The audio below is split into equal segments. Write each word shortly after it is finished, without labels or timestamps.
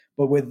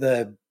But with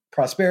the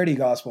prosperity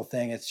gospel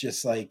thing, it's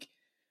just like,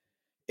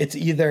 it's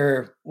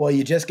either, well,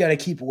 you just got to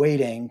keep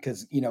waiting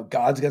because,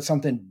 God's got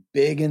something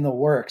big in the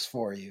works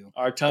for you.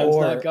 Our time's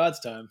not God's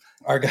time.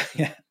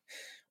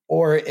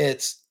 Or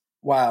it's,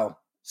 wow,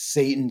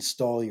 Satan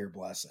stole your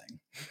blessing.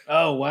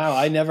 Oh, wow.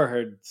 I never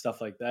heard stuff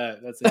like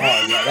that. That's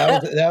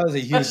that was a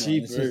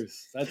huge one.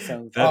 That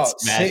sounds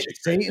magic.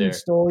 Satan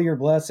stole your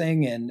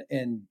blessing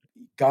and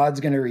God's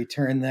going to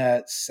return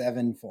that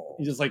sevenfold.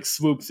 He just like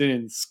swoops in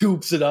and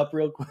scoops it up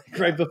real quick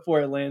right before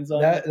it lands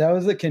on that. That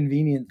was a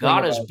convenient thing.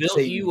 God has built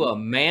Satan. You a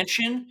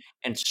mansion,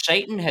 and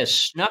Satan has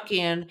snuck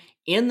in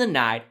the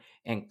night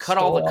and cut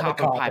all the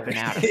copper piping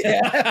out of it.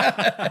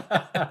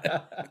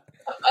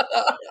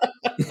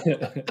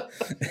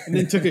 And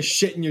then took a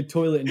shit in your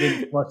toilet and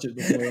didn't flush it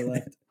before he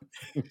left.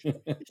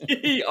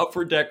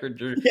 Upper decker,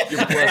 your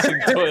blessing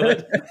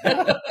toilet.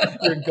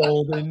 Your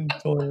golden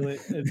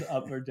toilet is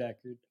upper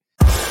decker.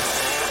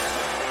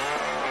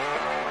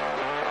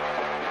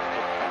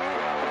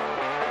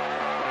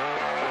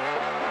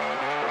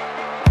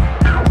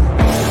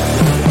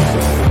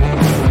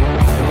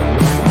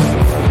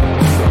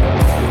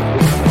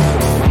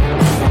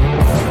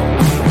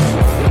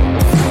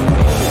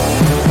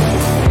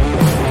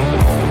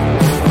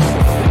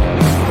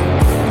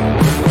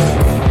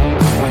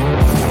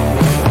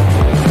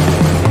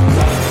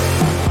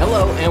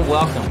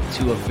 Welcome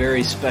to a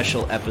very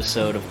special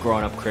episode of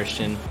Growing Up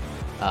Christian.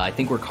 I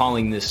think we're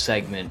calling this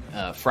segment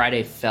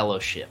Friday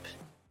Fellowship.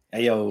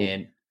 Heyo.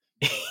 And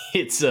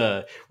it's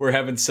we're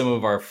having some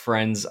of our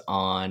friends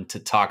on to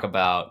talk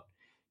about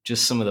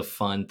just some of the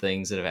fun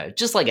things that have happened.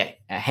 Just like a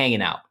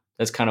hanging out.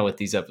 That's kind of what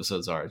these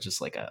episodes are,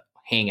 just like a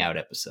hangout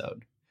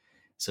episode.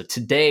 So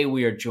today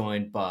we are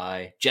joined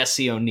by Jess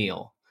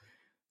O'Neil,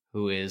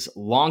 who is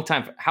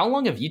longtime. How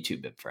long have you two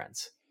been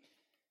friends?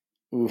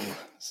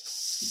 Oof,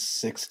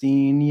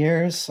 16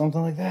 years,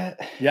 something like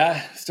that.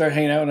 Yeah, started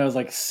hanging out when I was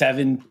like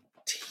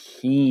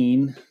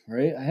 17,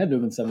 right? I had to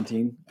have been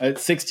 17.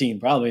 16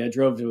 probably. I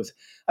drove to his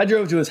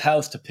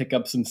house to pick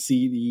up some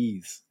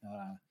CDs.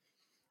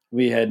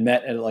 We had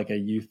met at like a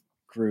youth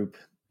group,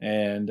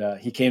 and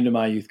he came to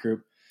my youth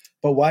group.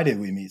 But why did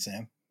we meet,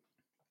 Sam?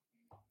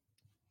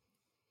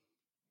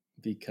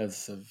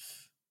 Because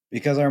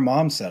our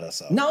mom set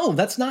us up. No,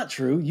 that's not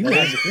true. You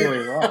had the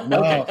story wrong.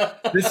 No,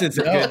 this is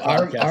a good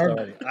podcast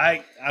already.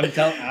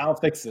 I'll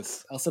fix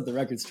this. I'll set the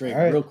record straight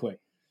real quick.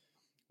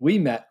 We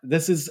met.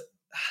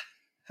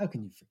 How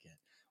can you forget?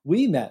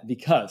 We met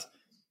because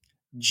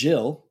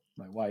Jill,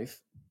 my wife,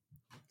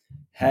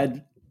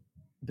 had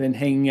been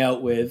hanging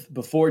out with,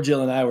 before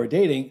Jill and I were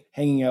dating,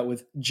 hanging out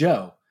with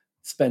Joe,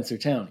 Spencer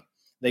Towney.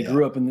 They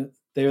grew up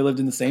they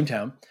lived in the same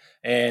town,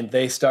 and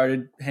they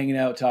started hanging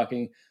out,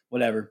 talking,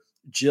 whatever.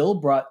 Jill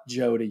brought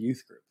Joe to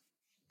youth group.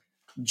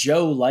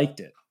 Joe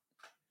liked it.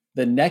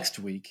 The next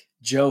week,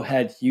 Joe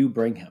had you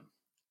bring him,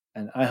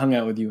 and I hung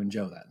out with you and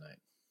Joe that night.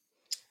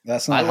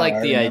 That's not. I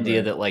like the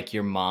idea that like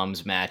your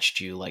mom's matched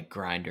you like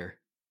Grindr.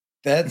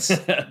 That's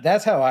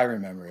how I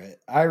remember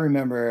it. I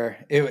remember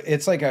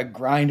it's like a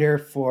Grindr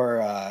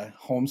for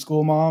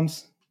homeschool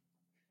moms,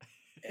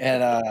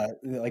 and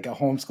like a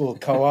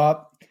homeschool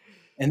co-op,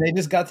 and they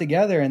just got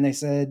together and they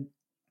said,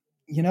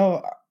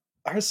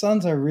 our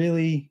sons are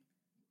really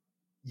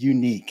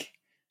unique,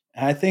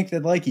 and I think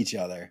they'd like each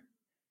other.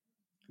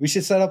 We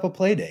should set up a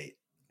play date.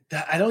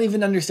 I don't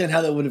even understand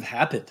how that would have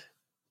happened.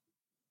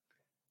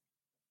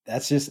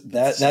 That's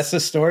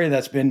the story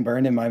that's been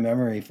burned in my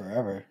memory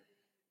forever.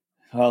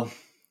 Well,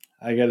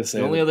 I gotta say,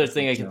 the only other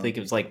thing I can think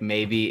of is like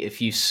maybe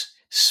if you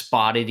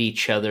spotted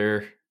each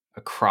other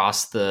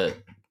across the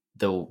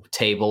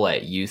table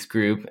at youth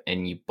group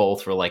and you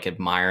both were like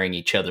admiring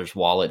each other's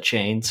wallet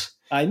chains.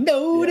 I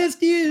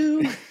noticed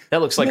you.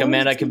 That looks like a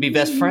man I could be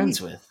best friends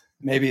with.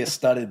 Maybe a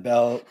studded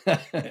belt,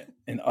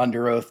 an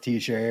Under Oath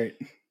t-shirt.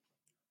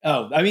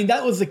 Oh, I mean,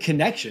 that was the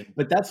connection,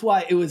 but that's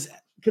why it was,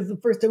 because the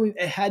first time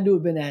it had to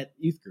have been at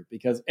youth group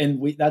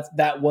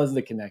that was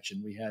the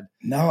connection we had.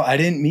 No, I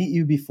didn't meet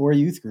you before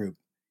youth group.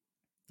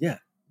 Yeah.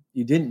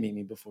 You didn't meet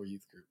me before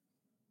youth group.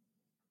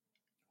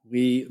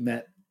 We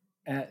met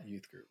at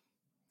youth group.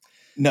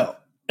 No,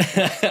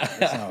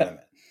 that's not what I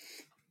meant.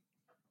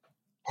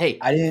 Hey,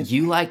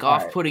 you like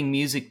off-putting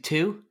music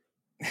too?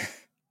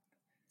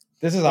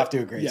 This is off to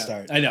a great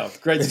start. I know.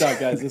 Great start,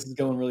 guys. This is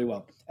going really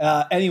well.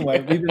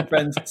 Anyway, we've been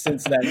friends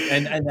since then.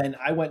 And then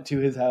I went to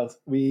his house.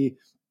 We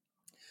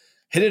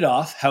hit it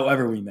off,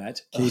 however we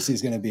met.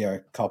 Casey's going to be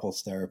our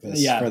couples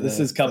therapist. Yeah, this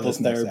is couples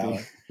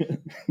therapy.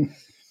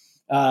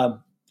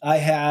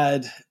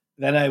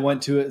 Then I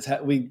went to his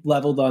house. We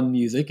leveled on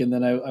music, and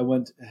then I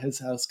went to his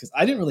house because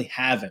I didn't really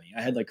have any.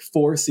 I had like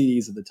 4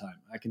 CDs at the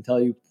time. I can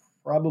tell you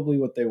probably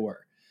what they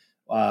were.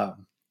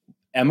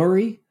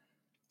 Emery,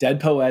 Dead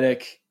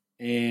Poetic,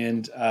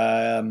 and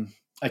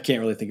I can't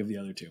really think of the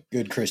other 2.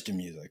 Good Christian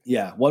music.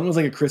 Yeah. One was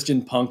like a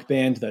Christian punk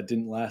band that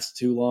didn't last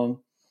too long.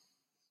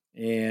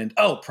 And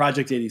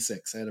Project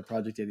 86. I had a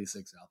Project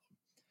 86 album.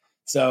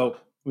 So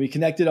we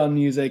connected on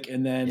music,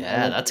 and then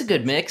that's a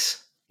good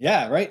mix.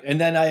 Yeah, right.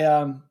 And then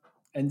I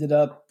ended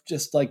up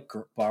just like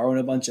borrowing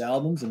a bunch of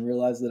albums and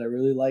realized that I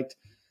really liked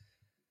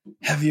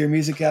heavier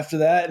music after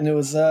that. And that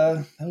was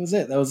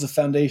it. That was the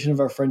foundation of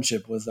our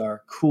friendship, was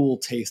our cool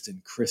taste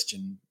in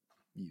Christian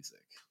music.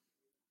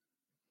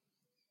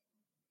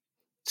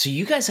 So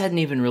you guys hadn't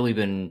even really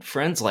been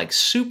friends like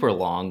super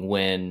long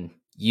when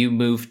you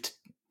moved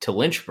to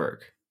Lynchburg.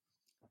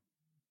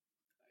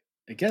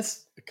 I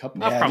guess a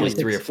couple, probably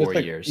 3 or 4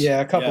 years. Yeah,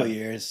 a couple of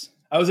years.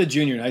 I was a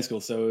junior in high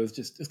school, so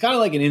it's kind of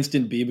like an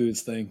instant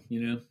B-Boots thing,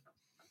 you know?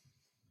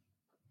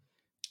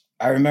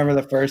 I remember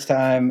the first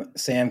time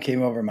Sam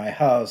came over my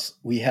house,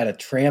 we had a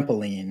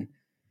trampoline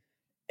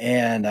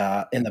and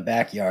in the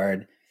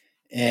backyard.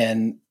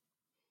 And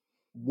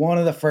one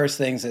of the first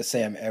things that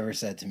Sam ever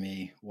said to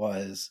me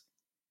was,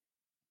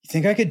 "You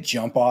think I could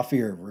jump off of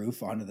your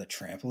roof onto the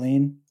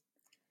trampoline?"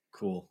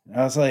 Cool. And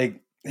I was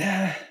like,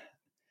 I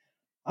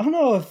don't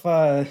know if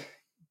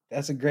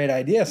that's a great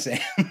idea, Sam.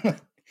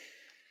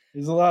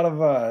 There's a lot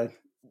of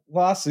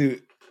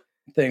lawsuit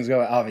things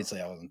going.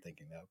 Obviously, I wasn't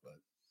thinking that, but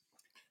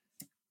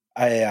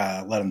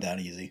I let him down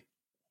easy.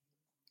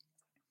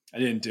 I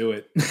didn't do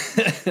it.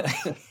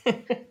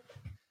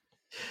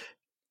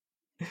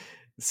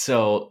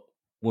 So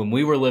when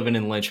we were living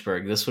in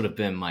Lynchburg, this would have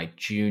been my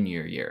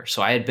junior year.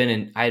 So I had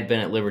been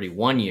at Liberty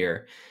 1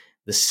 year.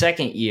 The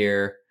second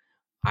year,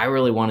 I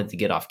really wanted to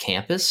get off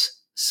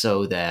campus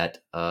so that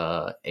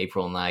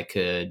April and I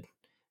could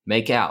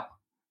make out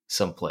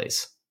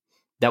someplace.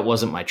 That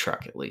wasn't my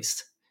truck, at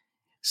least.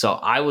 So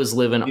I was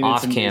living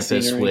off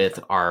campus with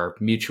our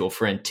mutual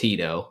friend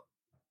Tito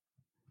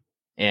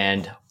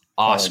and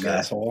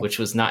Oscar, which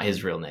was not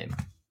his real name.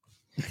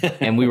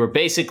 And we were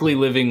basically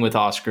living with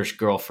Oscar's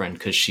girlfriend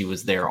because she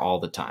was there all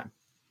the time.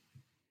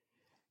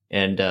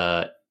 And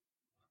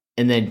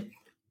then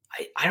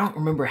I don't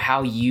remember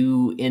how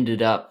you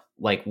ended up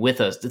like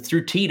with us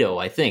through Tito,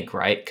 I think,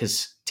 right?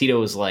 Because Tito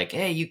was like,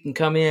 "Hey, you can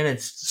come in and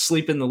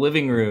sleep in the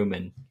living room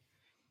and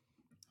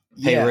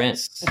pay rent."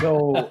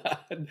 So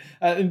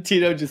and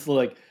Tito just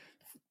like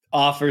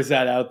offers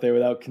that out there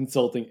without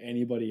consulting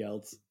anybody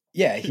else.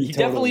 Yeah, he totally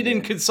definitely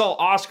didn't consult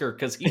Oscar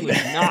because he was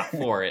not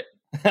for it.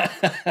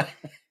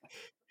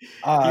 He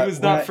was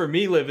not for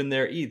me living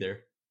there either.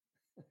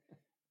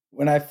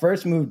 When I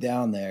first moved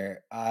down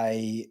there,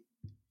 I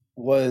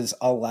was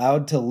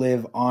allowed to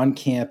live on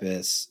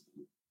campus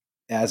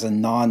as a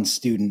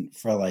non-student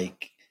for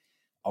like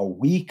a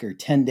week or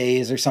 10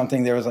 days or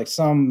something. There was like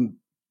some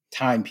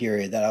time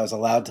period that I was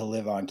allowed to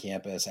live on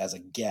campus as a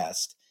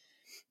guest.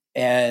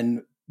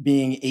 And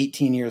being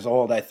 18 years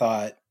old, I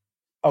thought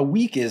a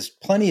week is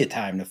plenty of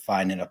time to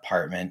find an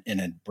apartment in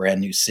a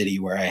brand new city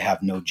where I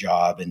have no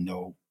job and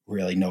no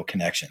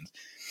connections.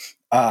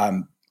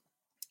 Well,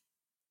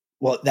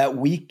 that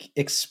week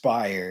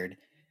expired,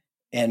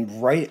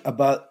 and right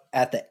about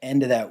at the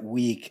end of that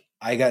week,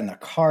 I got in a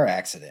car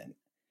accident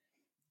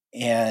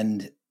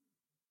and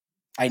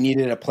I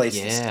needed a place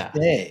to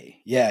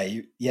stay.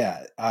 I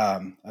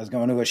was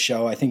going to a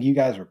show. I think you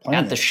guys were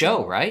playing at the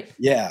show, right?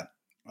 Yeah.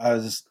 I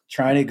was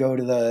trying to go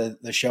to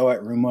the show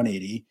at Room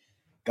 180,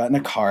 got in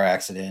a car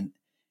accident,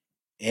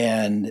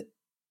 and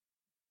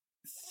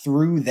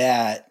through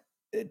that,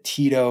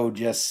 Tito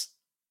just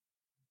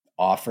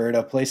offered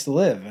a place to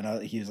live.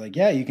 And he was like,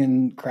 "Yeah, you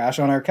can crash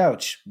on our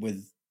couch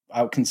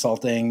without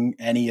consulting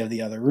any of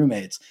the other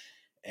roommates."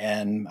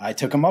 And I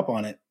took him up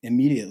on it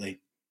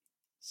immediately.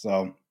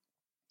 So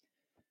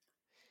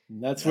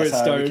that's where it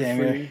started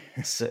for you.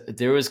 So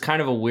there was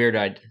kind of a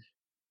weird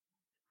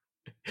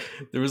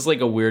there was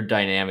like a weird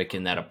dynamic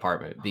in that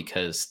apartment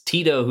because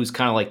Tito, who's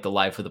kind of like the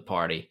life of the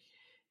party,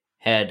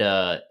 had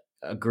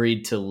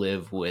agreed to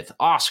live with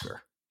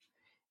Oscar.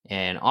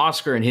 And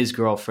Oscar and his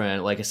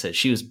girlfriend, like I said,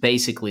 she was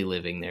basically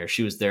living there.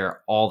 She was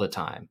there all the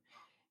time.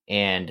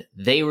 And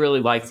they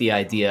really liked the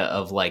idea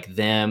of like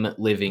them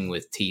living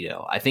with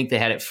Tito. I think they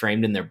had it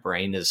framed in their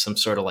brain as some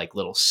sort of like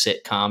little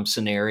sitcom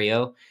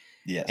scenario.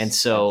 Yes. And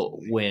so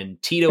when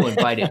Tito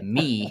invited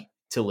me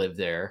to live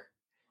there,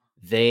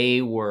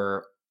 they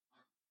were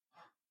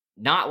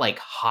not like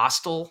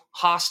hostile,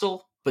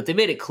 but they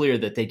made it clear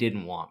that they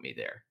didn't want me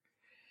there.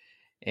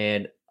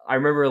 And I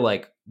remember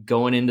like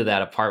going into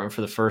that apartment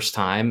for the first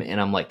time, and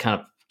I'm like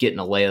kind of getting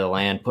a lay of the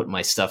land, putting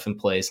my stuff in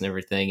place and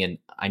everything. And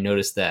I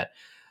noticed that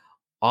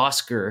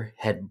Oscar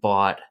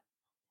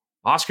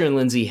and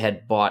Lindsay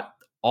had bought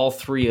all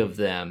three of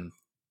them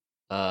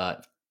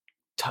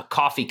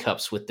coffee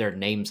cups with their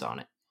names on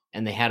it,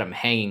 and they had them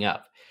hanging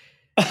up.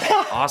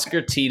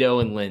 Oscar, Tito,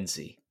 and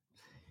Lindsay.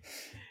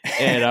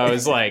 And I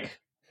was like,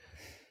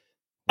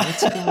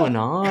 what's going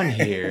on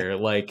here?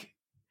 Like,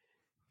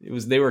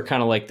 they were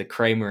kind of like the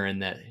Kramer in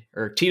that,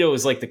 or Tito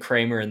was like the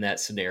Kramer in that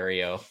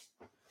scenario.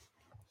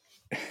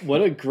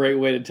 What a great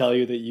way to tell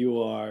you that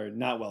you are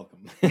not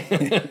welcome.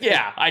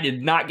 Yeah, I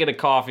did not get a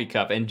coffee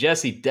cup, and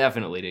Jesse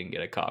definitely didn't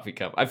get a coffee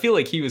cup. I feel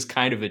like he was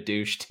kind of a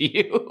douche to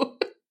you.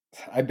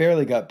 I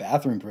barely got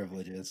bathroom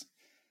privileges.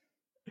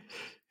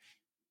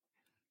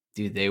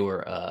 Dude, they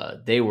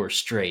were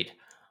straight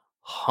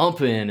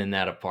humping in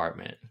that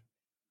apartment.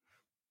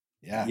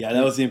 Yeah,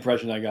 that was the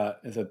impression I got,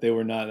 is that they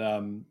were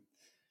not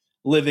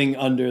living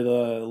under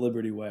the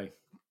Liberty Way.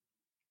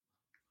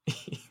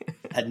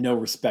 Had no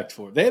respect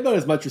for it. They had about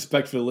as much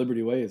respect for the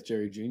Liberty Way as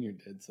Jerry Jr.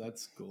 did, so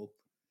that's cool.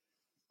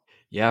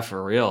 Yeah,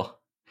 for real.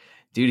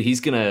 Dude, he's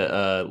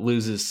gonna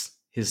lose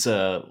his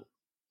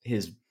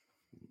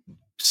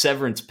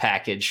severance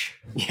package.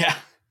 Yeah.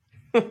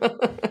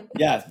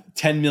 Yeah,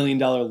 $10 million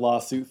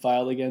lawsuit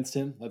filed against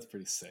him. That's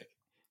pretty sick.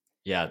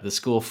 Yeah, the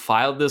school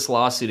filed this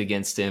lawsuit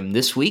against him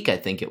this week, I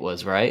think it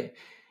was, right?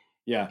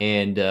 Yeah.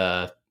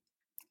 And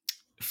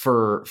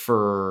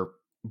for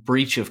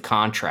breach of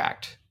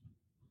contract.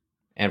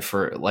 And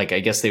for, like, I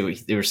guess they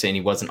were saying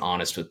he wasn't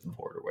honest with the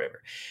board or whatever.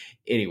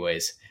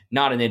 Anyways,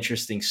 not an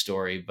interesting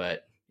story,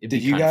 but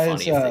it'd be kind of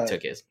funny if they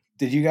took it.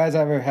 Did you guys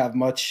ever have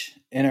much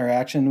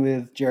interaction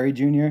with Jerry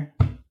Jr.?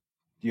 Did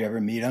you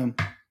ever meet him?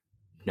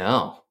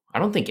 No, I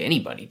don't think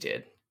anybody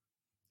did.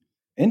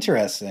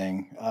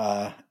 Interesting.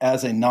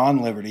 As a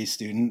non-Liberty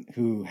student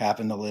who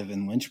happened to live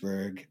in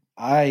Lynchburg,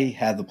 I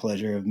had the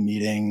pleasure of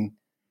meeting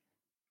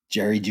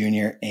Jerry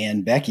Jr.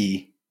 and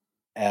Becky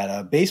at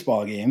a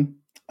baseball game.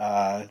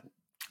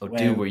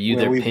 Dude, were you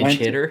their pinch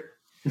hitter?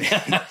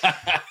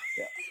 Let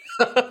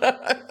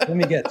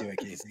me get to it,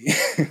 Casey.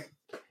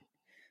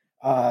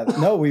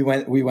 No, we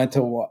went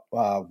to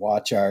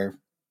watch our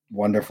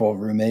wonderful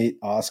roommate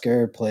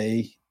Oscar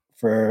play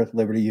for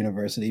Liberty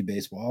University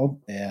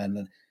baseball,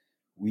 and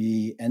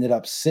we ended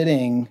up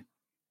sitting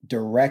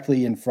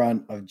directly in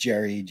front of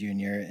Jerry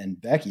Jr.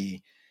 and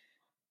Becky,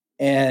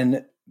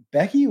 and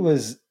Becky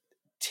was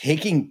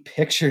taking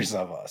pictures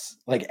of us,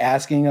 like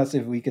asking us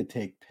if we could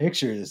take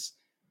pictures.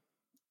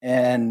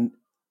 And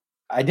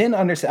I didn't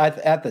understand.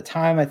 At the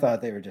time, I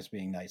thought they were just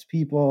being nice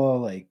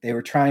people. Like, they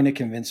were trying to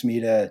convince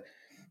me to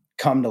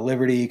come to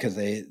Liberty because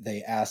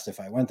they asked if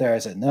I went there. I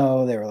said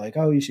no. They were like,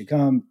 "Oh, you should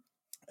come."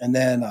 And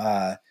then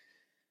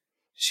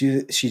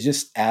she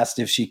just asked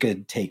if she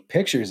could take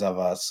pictures of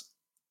us.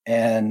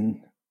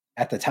 And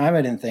at the time,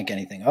 I didn't think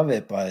anything of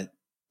it. But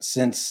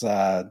since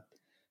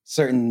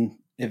certain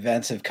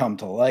events have come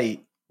to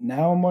light,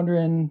 now I'm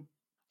wondering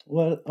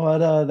what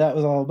that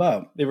was all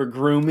about. They were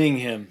grooming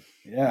him.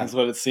 Yeah, that's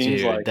what it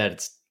seems like. They're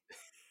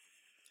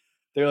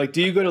like,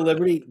 "Do you go to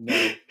Liberty?"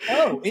 No.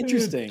 Oh,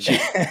 interesting.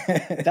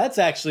 That's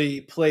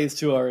actually plays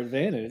to our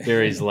advantage.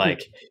 Barry's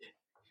like,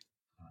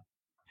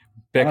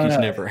 Becky's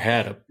never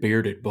had a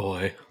bearded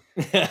boy.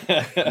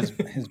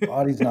 His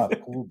body's not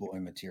pool boy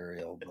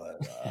material,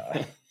 but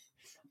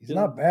he's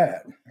not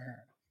bad.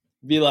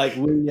 Be like,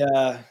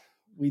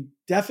 we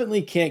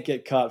definitely can't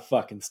get caught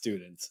fucking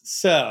students.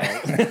 So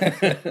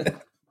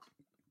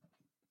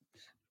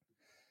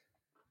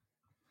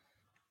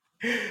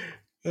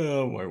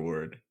oh my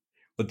word.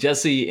 Well,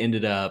 Jesse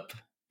ended up,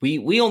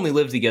 we only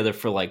lived together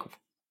for like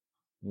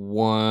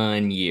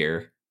 1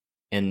 year,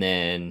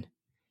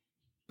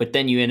 but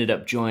then you ended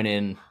up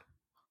joining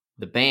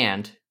the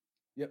band.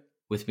 Yep.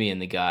 With me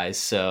and the guys.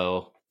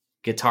 So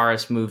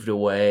guitarist moved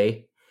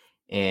away,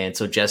 and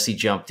so Jesse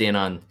jumped in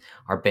on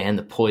our band,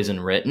 The Poison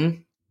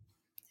Written,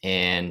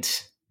 and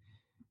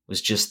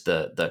was just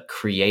the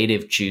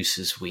creative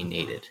juices we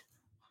needed.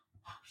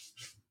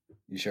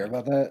 You sure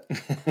about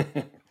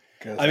that?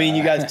 I mean,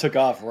 you guys took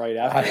off right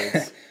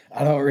afterwards.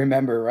 I don't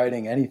remember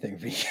writing anything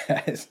for you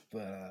guys,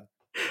 but I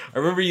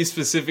remember you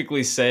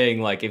specifically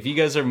saying, like, if you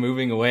guys are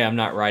moving away, I'm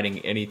not writing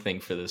anything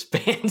for this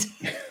band.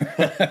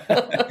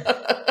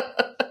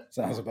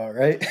 Sounds about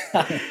right.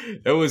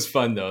 It was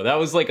fun, though. That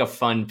was like a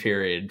fun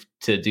period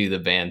to do the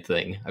band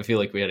thing. I feel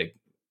like we had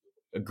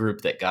a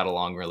group that got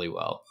along really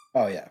well.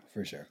 Oh, yeah,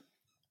 for sure.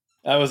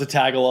 I was a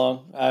tag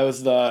along. I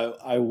was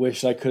I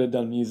wish I could have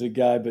done music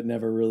guy, but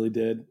never really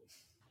did.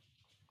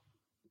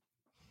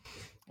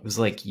 It was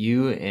like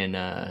you and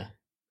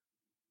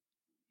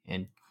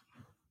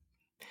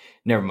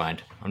never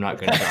mind. I'm not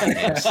going to talk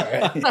names.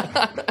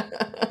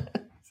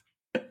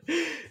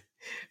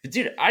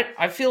 Dude,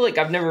 I feel like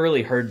I've never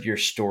really heard your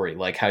story,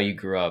 like how you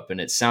grew up, and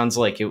it sounds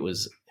like it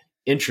was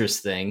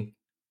interesting.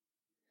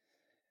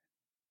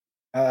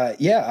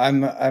 Yeah,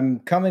 I'm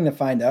coming to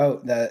find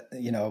out that,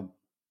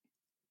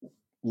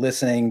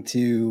 listening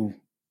to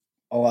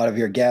a lot of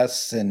your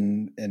guests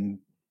and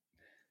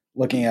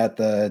looking at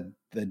the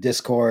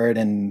Discord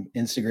and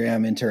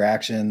Instagram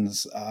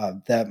interactions,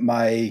 that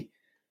my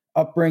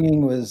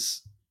upbringing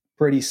was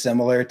pretty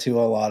similar to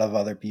a lot of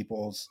other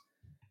people's.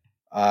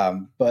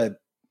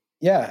 But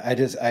yeah,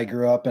 I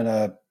grew up in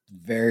a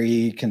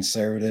very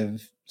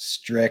conservative,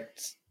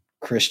 strict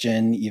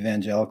Christian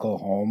evangelical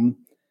home.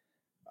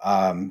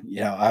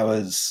 I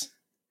was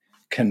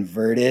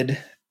converted,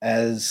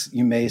 as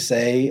you may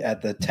say,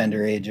 at the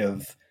tender age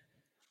of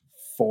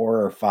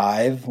 4 or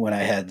 5, when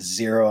I had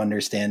zero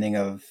understanding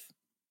of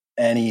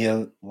any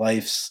of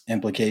life's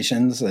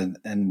implications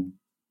and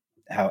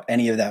how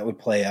any of that would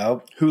play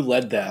out. Who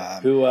led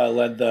that? Who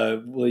led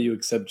the "Will you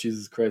accept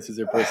Jesus Christ as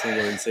your personal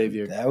Lord and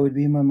Savior"? That would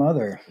be my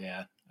mother.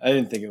 Yeah, I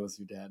didn't think it was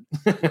your dad.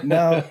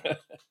 No,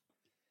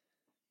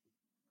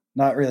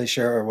 not really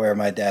sure where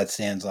my dad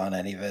stands on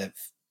any of it.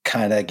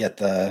 Kind of get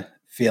the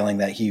feeling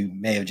that he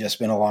may have just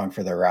been along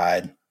for the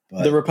ride.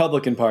 But the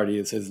Republican Party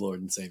is his Lord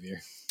and Savior.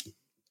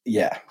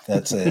 Yeah,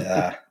 that's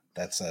a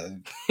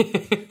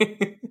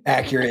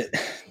accurate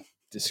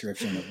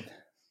description of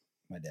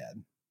my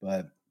dad.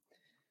 But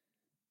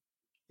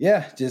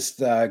yeah,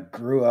 just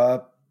grew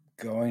up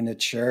going to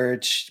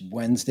church,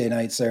 Wednesday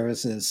night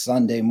services,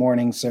 Sunday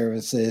morning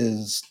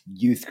services,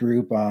 youth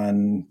group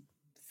on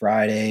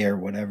Friday or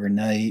whatever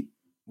night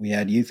we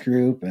had youth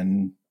group,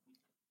 and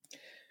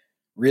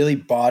really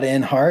bought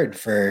in hard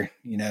for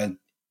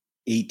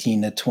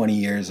 18 to 20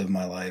 years of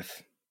my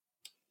life.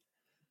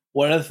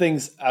 One of the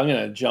things, I'm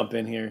going to jump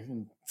in here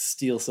and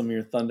steal some of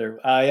your thunder.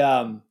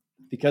 I,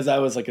 because I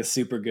was like a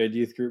super good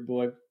youth group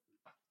boy,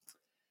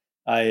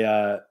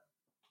 I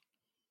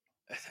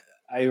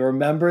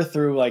remember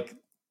through like,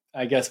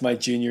 I guess my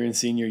junior and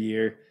senior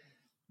year,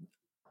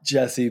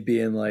 Jesse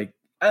being like,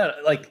 I don't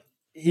know, like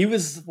he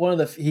was one of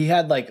the, he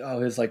had like,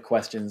 his like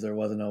questions. There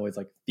wasn't always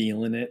like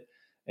feeling it.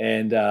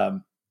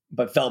 And,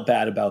 but felt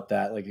bad about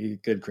that. Like he's a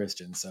good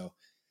Christian. So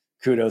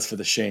kudos for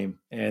the shame.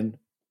 And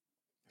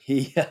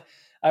he,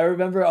 I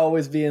remember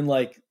always being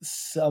like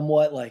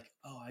somewhat like,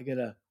 I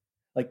gotta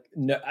like,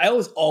 no,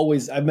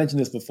 I've mentioned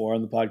this before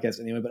on the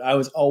podcast anyway, but I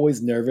was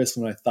always nervous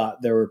when I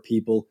thought there were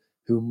people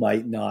who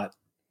might not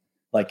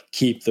like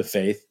keep the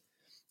faith.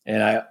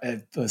 And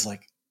I was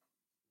like,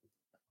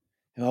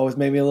 it always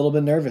made me a little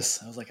bit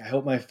nervous. I was like, I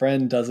hope my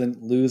friend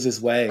doesn't lose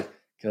his way,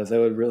 because that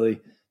would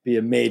really be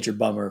a major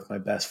bummer if my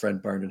best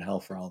friend burned in hell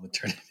for all of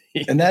eternity.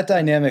 And that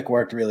dynamic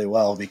worked really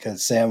well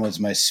because Sam was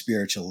my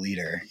spiritual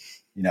leader.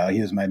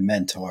 He was my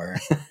mentor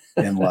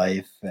in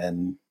life,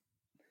 and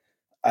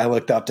I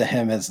looked up to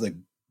him as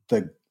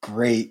the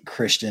great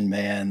Christian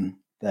man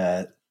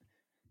that,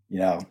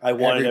 I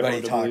wanted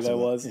everybody to believe I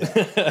was.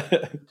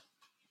 Yeah.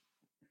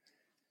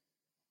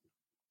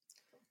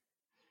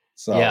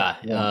 So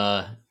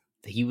yeah.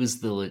 He was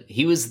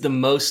the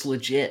most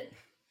legit,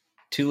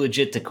 too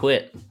legit to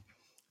quit.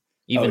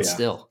 Even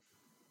still.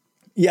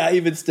 Yeah,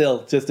 even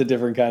still, just a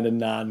different kind of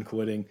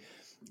non-quitting.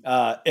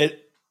 I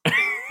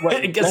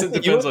guess it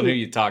depends on who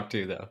you talk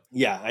to, though.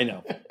 Yeah, I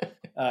know.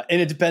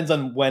 And it depends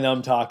on when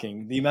I'm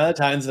talking. The amount of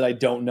times that I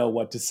don't know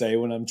what to say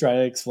when I'm trying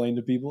to explain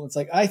to people, it's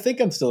like, I think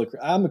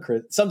I'm a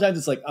Christian. Sometimes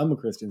it's like, I'm a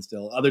Christian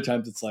still. Other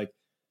times it's like,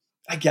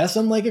 I guess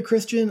I'm like a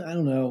Christian. I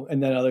don't know.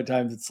 And then other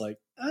times it's like,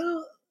 I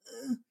don't.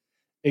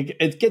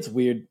 It gets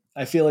weird.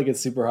 I feel like it's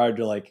super hard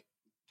to like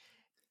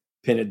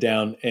pin it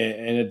down,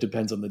 and it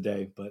depends on the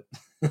day. But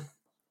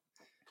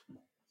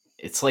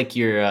it's like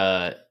your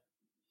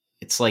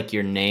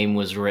name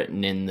was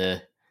written in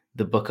the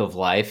book of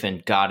life,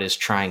 and God is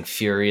trying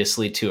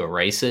furiously to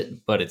erase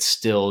it, but it's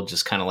still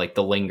just kind of like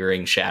the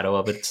lingering shadow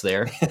of it's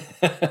there.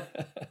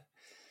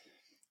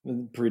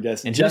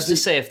 Predestined. And who's to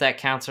say if that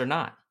counts or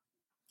not?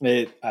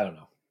 I don't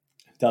know.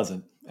 It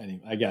doesn't.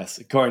 Anyway, I guess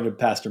according to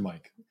Pastor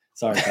Mike.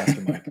 Sorry,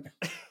 Pastor Mike.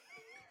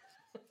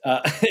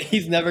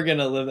 He's never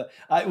gonna live it.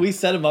 We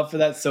set him up for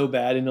that so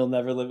bad, and he'll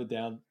never live it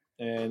down.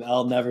 And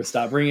I'll never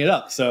stop bringing it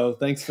up. So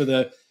thanks for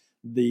the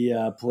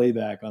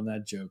playback on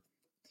that joke.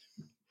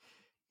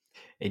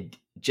 And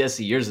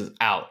Jesse, yours is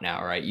out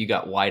now, right? You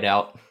got white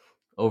out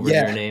over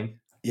your name.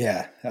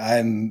 Yeah,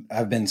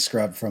 I've been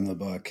scrubbed from the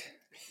book.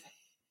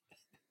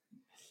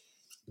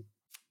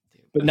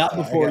 But not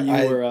before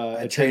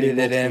I traded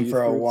it in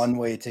for a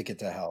one-way ticket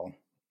to hell.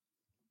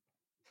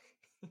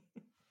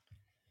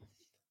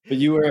 But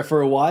you were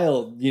for a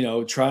while,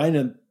 trying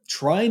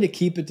to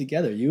keep it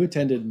together. You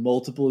attended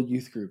multiple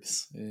youth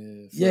groups.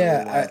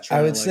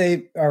 I would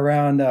say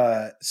around.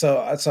 So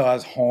I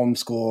was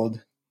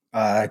homeschooled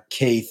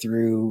K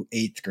through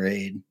 8th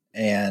grade,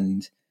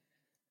 and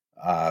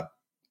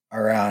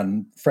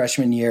around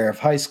freshman year of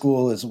high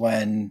school is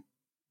when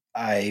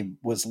I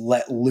was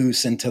let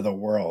loose into the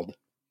world,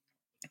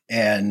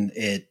 and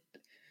it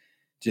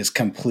just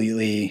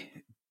completely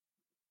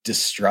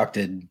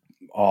destructed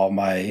all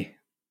my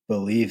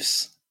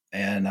beliefs.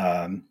 And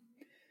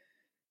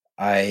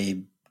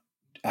I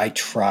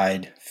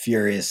tried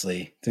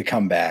furiously to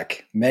come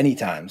back many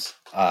times.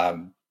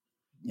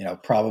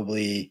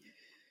 Probably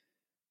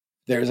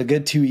there was a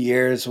good 2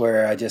 years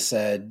where I just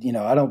said,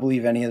 I don't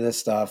believe any of this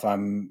stuff.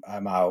 I'm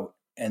out.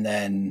 And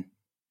then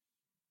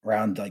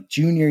around like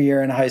junior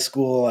year in high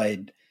school,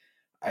 I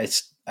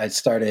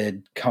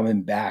started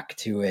coming back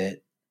to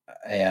it,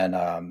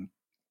 and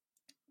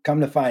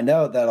come to find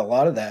out that a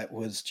lot of that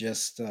was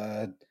just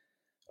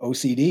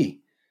OCD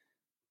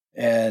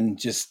and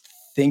just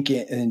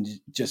thinking, and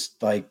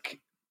just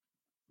like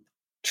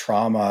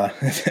trauma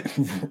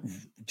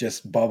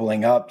just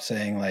bubbling up,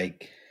 saying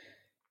like,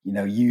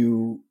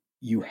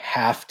 you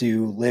have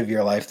to live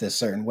your life this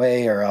certain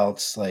way, or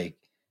else like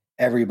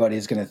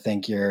everybody's going to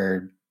think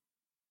you're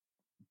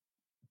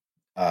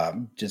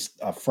just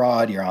a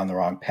fraud, you're on the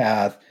wrong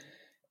path.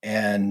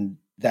 And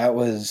that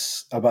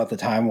was about the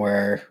time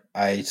where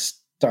I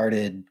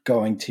started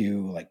going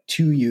to like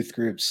 2 youth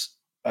groups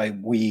a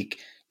week,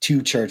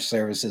 2 church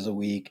services a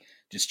week,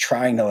 just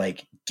trying to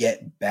like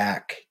get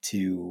back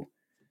to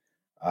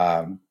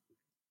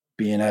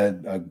being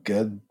a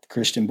good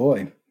Christian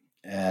boy.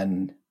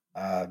 And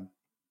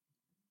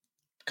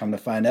come to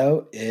find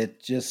out,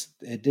 it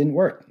didn't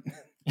work.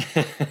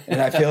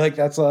 And I feel like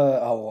that's a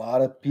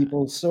lot of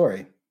people's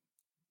story.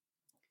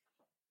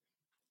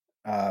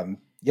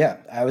 Yeah,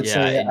 I would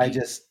say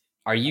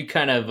are you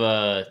kind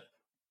of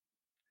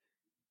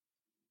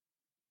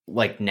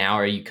like now,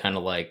 are you kind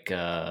of like,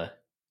 are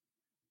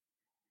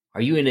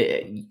you in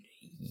it?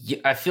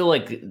 I feel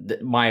like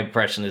my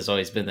impression has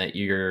always been that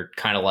you're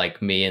kind of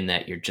like me in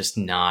that you're just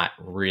not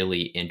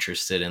really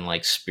interested in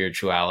like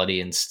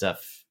spirituality and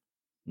stuff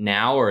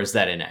now, or is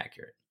that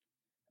inaccurate?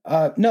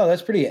 No,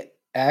 that's pretty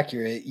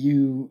accurate.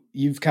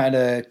 You've kind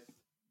of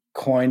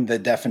coined the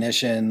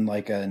definition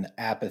like an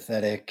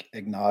apathetic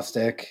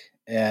agnostic,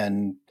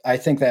 and I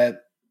think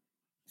that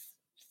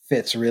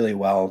fits really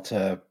well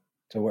to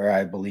where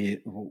I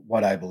believe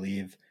what I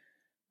believe.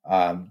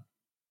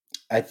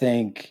 I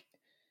think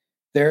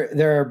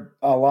there are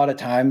a lot of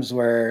times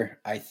where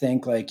I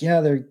think like, yeah,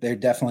 there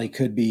definitely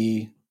could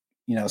be,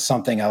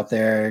 something out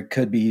there,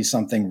 could be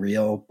something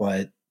real,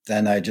 but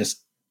then I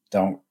just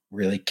don't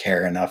really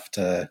care enough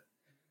to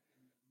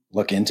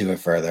look into it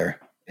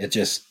further. It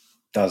just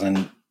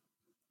doesn't,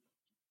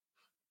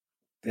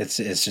 it's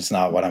just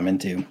not what I'm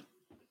into.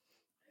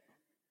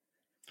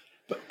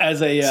 But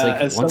as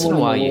once in a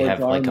while you have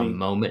like a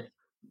moment.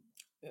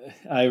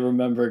 I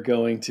remember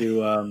going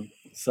to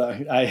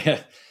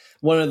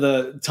one of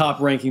the top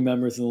ranking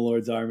members in the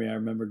Lord's Army. I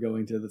remember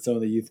going to some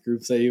of the youth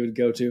groups that he would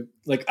go to.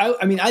 Like,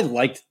 I mean, I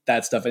liked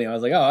that stuff anyway. I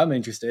was like, oh, I'm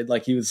interested.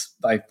 Like, he was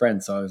my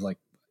friend, so I was like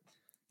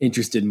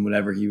interested in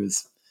whatever he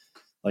was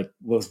like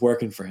was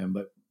working for him.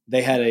 But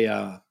they had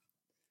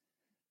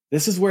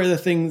this is where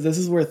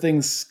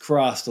things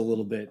crossed a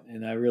little bit,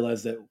 and I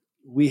realized that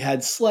we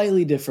had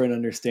slightly different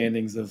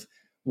understandings of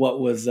what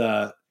was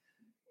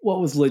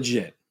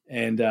legit.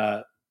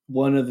 And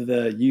one of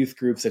the youth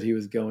groups that he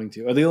was going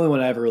to, or the only one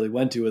I ever really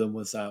went to with him,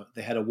 was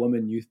they had a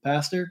woman youth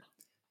pastor.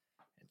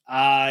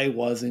 I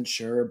wasn't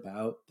sure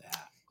about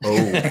that.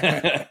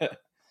 Oh,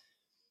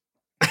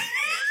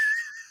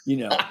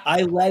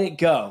 I let it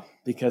go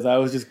because I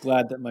was just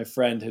glad that my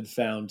friend had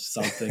found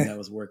something that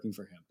was working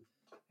for him.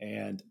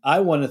 And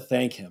I want to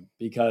thank him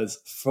because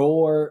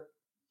for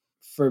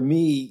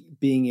me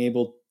being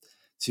able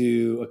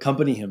to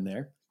accompany him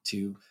there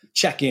to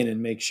check in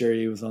and make sure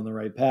he was on the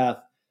right path.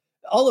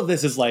 All of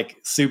this is like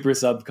super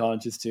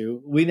subconscious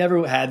too. We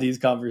never had these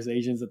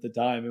conversations at the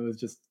time. It was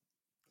just,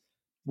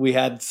 we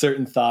had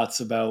certain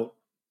thoughts about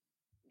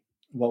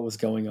what was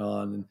going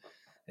on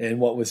and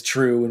what was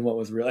true and what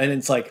was real. And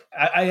it's like,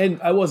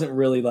 I wasn't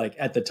really like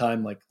at the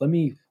time, like, let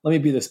me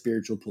be the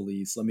spiritual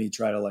police. Let me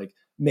try to like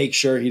make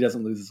sure he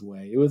doesn't lose his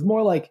way. It was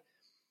more like,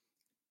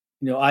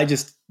 I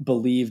just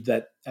believed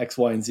that X,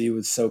 Y, and Z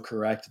was so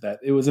correct that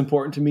it was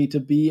important to me to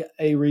be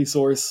a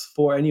resource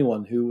for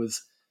anyone who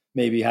was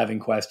maybe having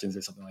questions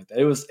or something like that.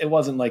 It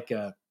wasn't like,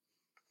 I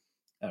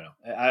don't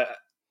know.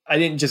 I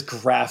didn't just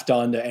graft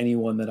onto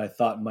anyone that I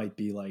thought might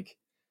be like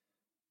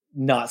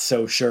not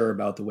so sure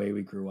about the way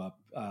we grew up.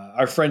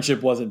 Our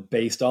friendship wasn't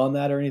based on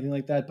that or anything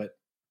like that. But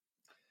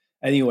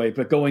anyway,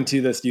 going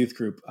to this youth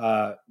group,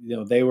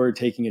 they were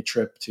taking a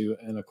trip to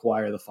an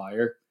Acquire the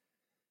Fire.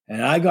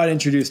 And I got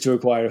introduced to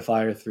Acquire the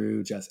Fire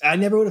through Jess. I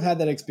never would have had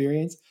that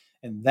experience.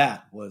 And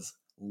that was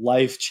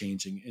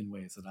life-changing in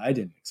ways that I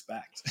didn't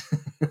expect.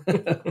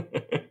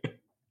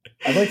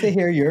 I'd like to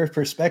hear your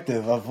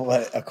perspective of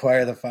what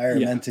Acquire the Fire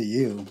meant to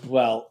you.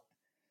 Well,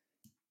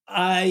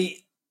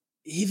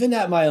 even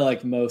at my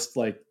like most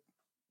like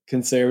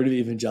conservative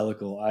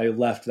evangelical, I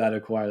left that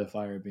Acquire the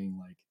Fire being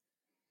like,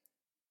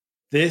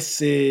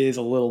 this is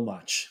a little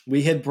much.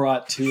 We had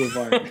brought two of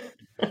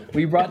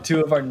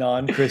our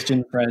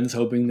non-Christian friends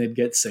hoping they'd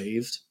get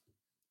saved.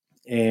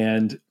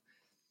 And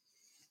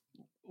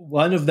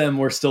one of them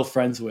we're still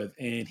friends with,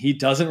 and he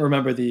doesn't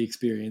remember the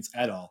experience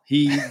at all.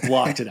 He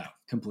blocked it out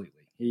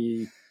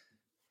completely.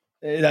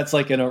 That's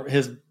like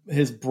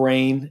his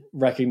brain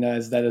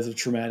recognized that as a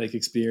traumatic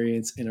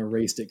experience and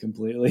erased it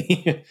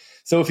completely.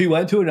 So if he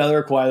went to another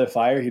Acquire the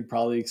Fire, he'd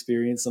probably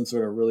experience some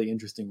sort of really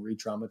interesting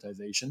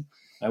re-traumatization.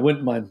 I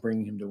wouldn't mind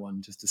bringing him to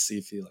one just to see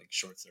if he like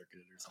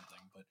short-circuited or something.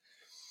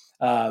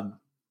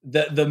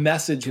 But the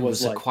message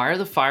was like, Acquire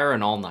the Fire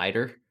an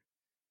all-nighter.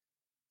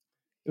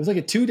 It was like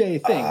a 2-day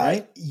thing,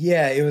 right?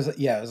 Yeah, it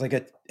was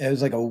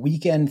like a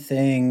weekend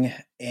thing,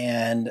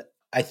 and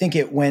I think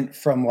it went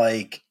from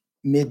like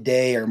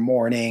midday or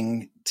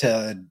morning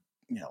to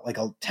like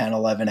 10,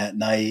 11 at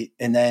night.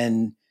 And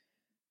then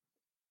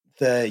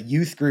the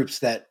youth groups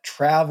that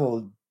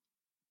traveled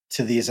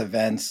to these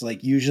events,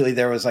 like usually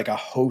there was like a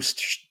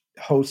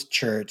host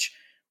church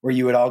where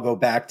you would all go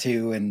back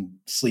to and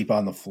sleep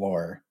on the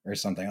floor or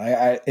something.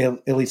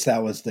 At least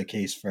that was the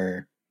case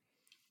for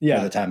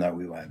the time that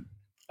we went.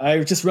 I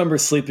just remember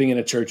sleeping in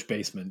a church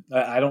basement.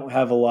 I don't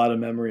have a lot of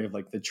memory of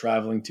like the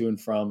traveling to and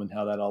from and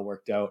how that all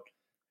worked out.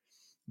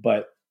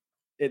 But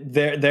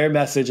their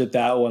message at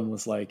that one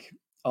was like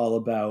all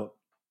about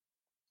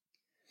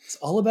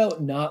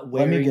not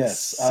wearing. Let me guess,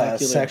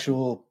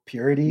 sexual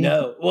purity.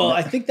 No, well,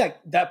 I think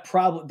that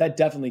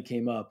definitely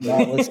came up.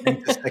 Not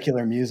listening to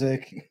secular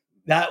music.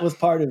 That was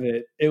part of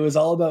it. It was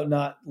all about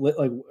not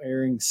like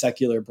wearing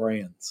secular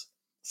brands.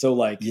 So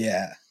like,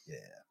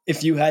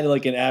 if you had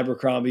like an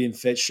Abercrombie and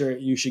Fitch shirt,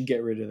 you should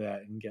get rid of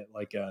that and get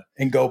like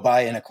and go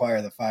buy an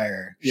Acquire the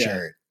Fire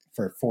shirt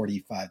for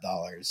 $45.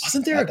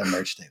 Wasn't there at the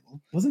merch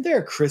table? Wasn't there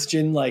a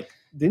Christian, like,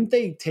 didn't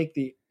they take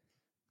the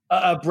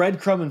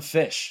breadcrumb and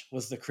fish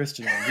was the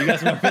Christian one? Do you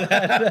guys remember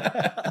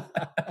that?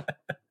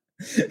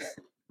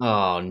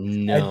 Oh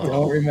no, I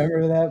don't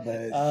remember that,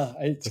 but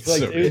it's like,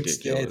 so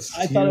ridiculous.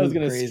 I thought I was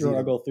going to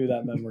struggle through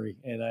that memory,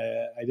 and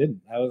I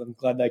didn't. I'm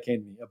glad that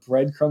came to me. A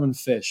breadcrumb and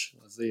fish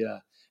was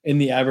the in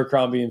the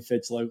Abercrombie and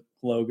Fitch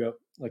logo,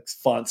 like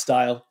font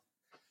style.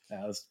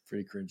 That was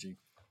pretty cringy.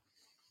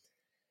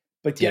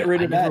 But get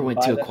rid of that. I never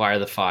went to Acquire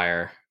the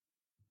Fire.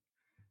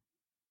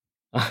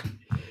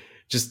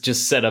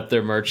 just set up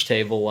their merch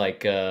table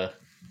like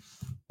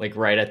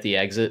right at the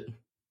exit.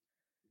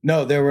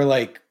 No, there were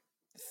like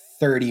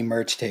 30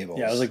 merch tables.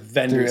 Yeah, it was like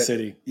Vendor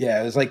City. Yeah,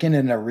 it was like in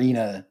an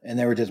arena, and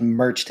there were just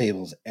merch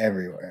tables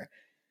everywhere.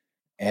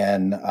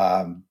 And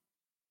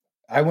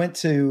I went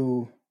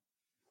to,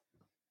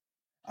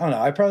 I don't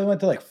know, I probably went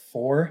to like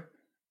 4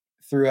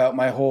 throughout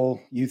my whole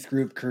youth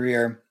group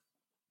career.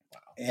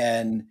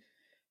 And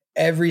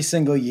every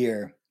single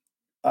year,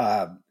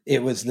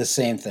 it was the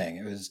same thing.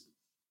 It was,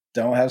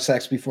 don't have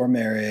sex before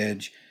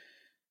marriage.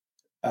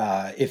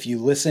 If you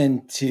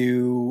listen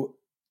to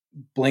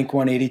Blink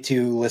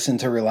 182, listen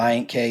to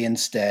Reliant K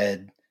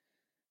instead.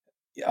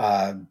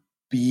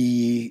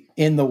 Be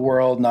in the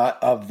world,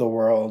 not of the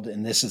world.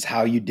 And this is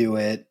how you do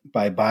it,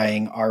 by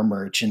buying our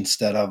merch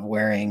instead of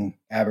wearing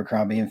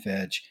Abercrombie and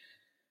Fitch.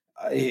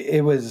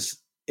 It was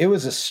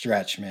a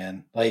stretch,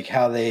 man. Like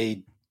how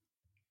they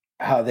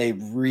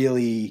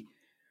really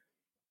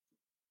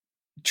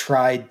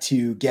tried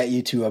to get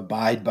you to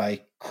abide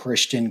by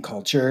Christian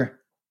culture.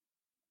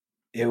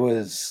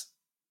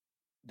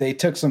 They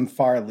took some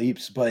far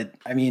leaps, but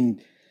I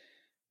mean,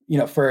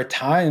 for a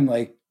time,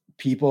 like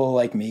people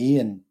like me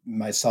and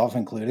myself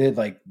included,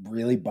 like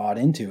really bought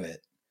into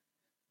it.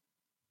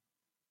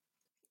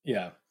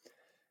 Yeah.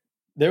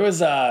 There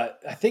was, I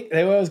think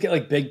they always get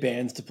like big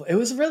bands to play. It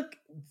was really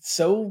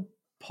so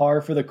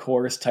par for the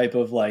course type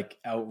of like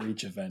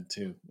outreach event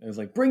too. It was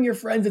like, bring your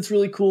friends. It's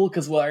really cool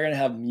because we're going to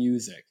have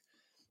music.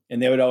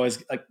 And they would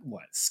always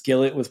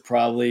Skillet was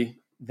probably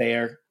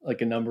there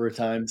like a number of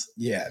times.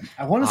 Yeah.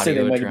 I want to say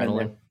they might have been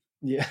there.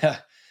 Yeah.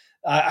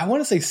 I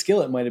want to say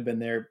Skillet might have been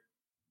there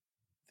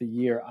the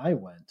year I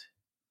went.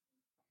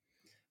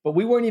 But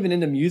we weren't even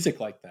into music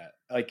like that.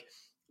 Like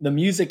the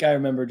music I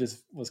remember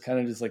just was kind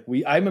of just like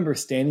I remember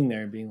standing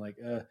there and being like,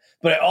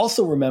 but I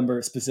also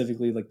remember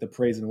specifically like the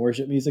praise and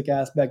worship music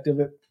aspect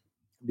of it,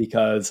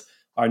 because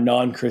our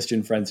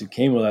non-Christian friends who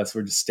came with us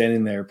were just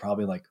standing there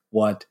probably like,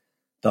 what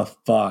the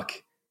fuck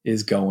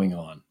is going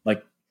on?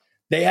 Like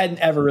they hadn't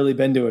ever really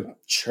been to a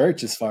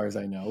church as far as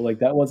I know. Like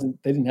they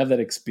didn't have that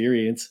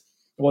experience.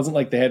 It wasn't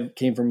like they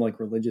came from like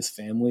religious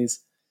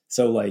families.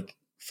 So like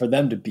for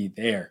them to be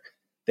there,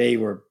 they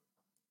were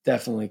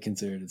definitely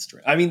considered it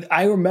strange. I mean,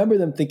 I remember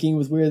them thinking it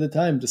was weird at the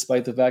time,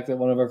 despite the fact that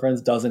one of our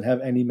friends doesn't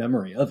have any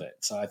memory of it.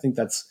 So I think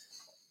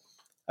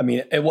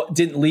it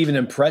didn't leave an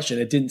impression.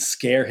 It didn't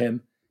scare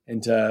him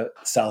into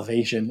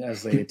salvation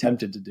as they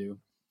attempted to do.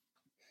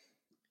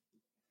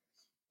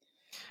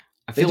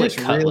 I feel like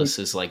Cutlass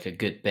is like a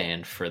good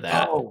band for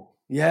that. Oh,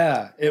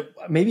 yeah.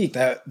 Maybe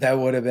that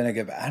would have been a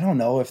good band. I don't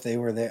know if they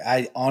were there.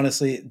 I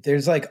honestly,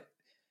 there's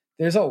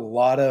a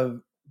lot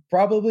of,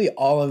 probably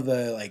all of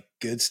the like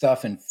good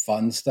stuff and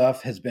fun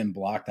stuff has been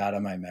blocked out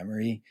of my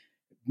memory.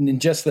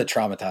 And just the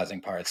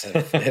traumatizing parts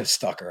have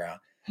stuck around.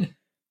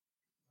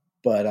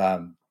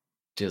 But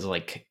just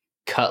like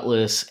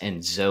Cutlass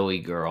and Zoe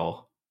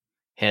Girl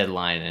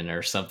headlining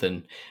or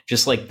something,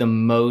 just like the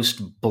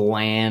most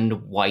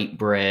bland, white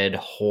bread,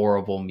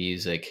 horrible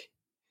music.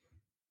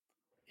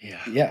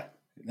 Yeah.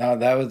 No,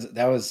 that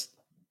was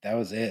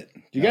it.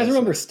 Do you guys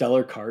remember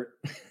Stellar Cart?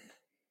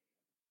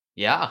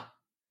 Yeah.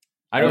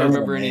 I don't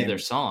remember any of their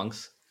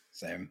songs.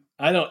 Same.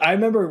 I don't. I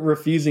remember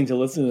refusing to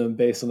listen to them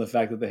based on the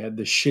fact that they had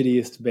the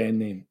shittiest band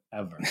name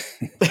ever.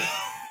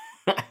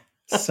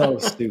 So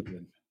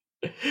stupid.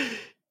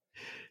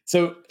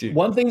 So dude,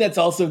 one thing that's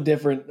also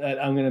different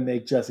that I'm going to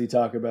make Jesse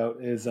talk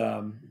about is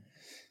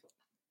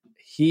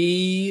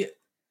he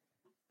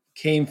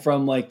came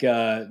from like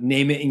a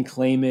name it and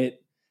claim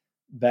it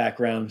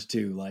background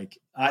too. Like,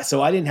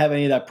 so I didn't have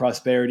any of that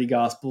prosperity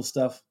gospel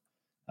stuff.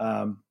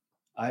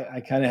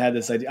 I kind of had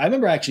this idea. I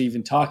remember actually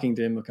even talking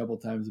to him a couple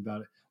of times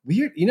about it.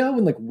 Weird,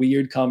 when like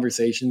weird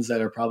conversations that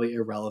are probably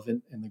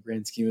irrelevant in the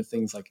grand scheme of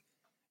things, like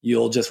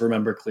you'll just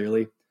remember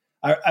clearly.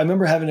 I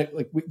remember having it,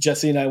 like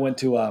Jesse and I went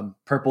to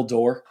Purple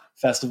Door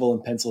Festival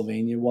in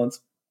Pennsylvania once.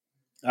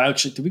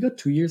 Did we go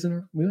 2 years in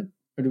a row?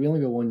 Or did we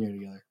only go 1 year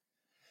together?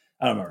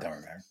 I don't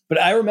remember.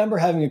 But I remember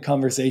having a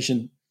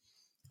conversation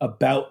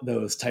about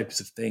those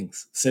types of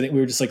things. We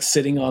were just like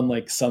sitting on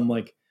like some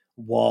like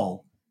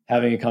wall,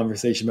 having a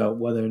conversation about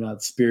whether or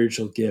not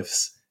spiritual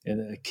gifts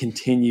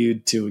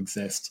continued to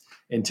exist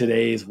in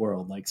today's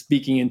world, like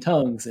speaking in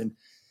tongues and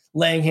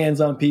laying hands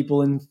on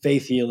people and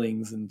faith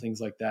healings and things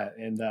like that.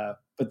 And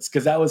but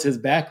because that was his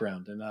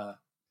background, and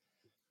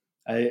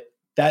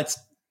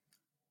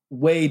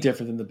way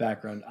different than the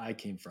background I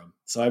came from.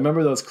 So I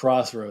remember those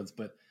crossroads,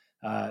 but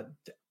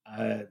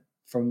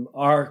from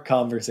our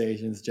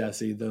conversations,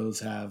 Jesse, those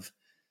have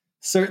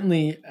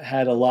certainly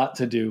had a lot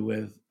to do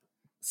with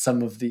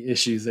some of the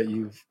issues that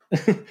you've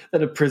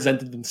that have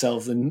presented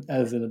themselves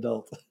as an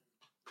adult.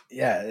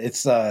 Yeah,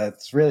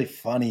 it's really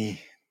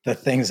funny the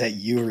things that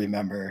you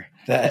remember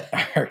that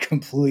are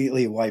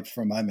completely wiped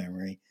from my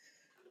memory.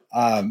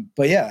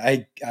 But yeah,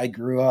 I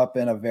grew up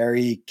in a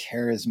very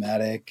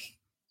charismatic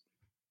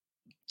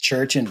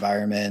church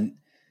environment,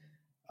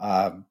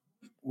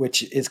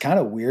 which is kind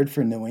of weird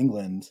for New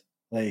England.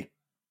 Like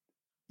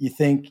you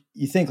think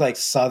like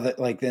Southern,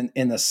 like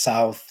in the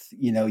South,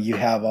 you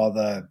have all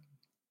the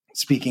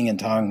speaking in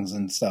tongues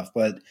and stuff,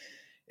 but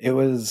it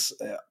was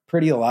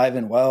pretty alive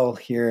and well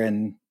here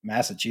in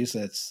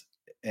Massachusetts.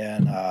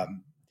 And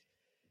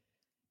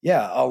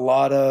yeah, a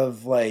lot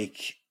of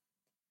like,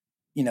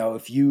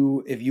 if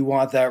you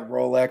want that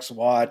Rolex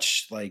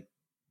watch, like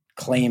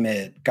claim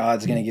it,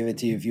 God's going to give it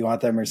to you. If you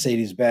want that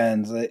Mercedes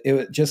Benz, it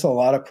was just a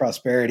lot of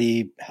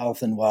prosperity,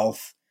 health and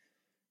wealth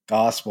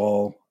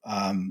gospel,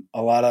 a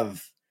lot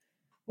of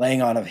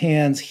laying on of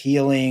hands,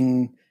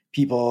 healing,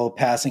 people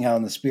passing out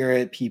in the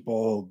spirit,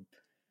 people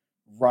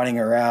running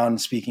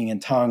around, speaking in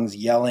tongues,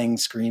 yelling,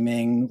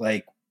 screaming.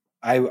 Like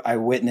I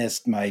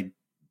witnessed my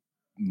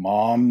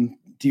mom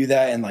do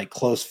that, and like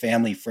close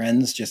family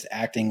friends just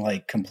acting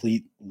like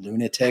complete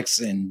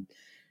lunatics in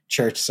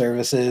church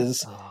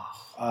services,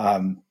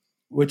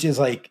 which is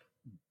like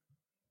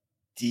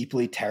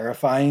deeply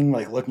terrifying.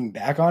 Like looking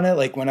back on it,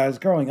 like when I was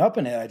growing up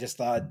in it, I just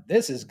thought,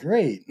 this is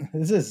great.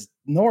 This is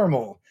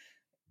normal.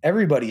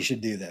 Everybody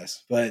should do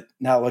this. But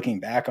now looking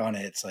back on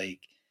it, it's like,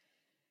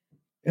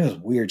 it was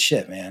weird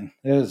shit, man.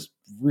 It was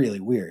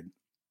really weird.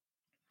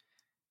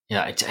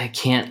 Yeah, I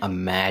can't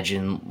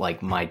imagine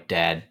like my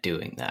dad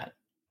doing that.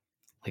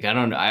 Like I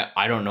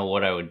don't know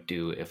what I would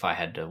do if I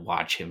had to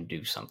watch him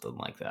do something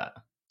like that.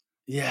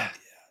 Yeah.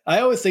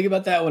 I always think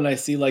about that when I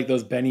see like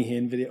those Benny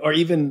Hinn videos, or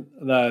even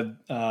the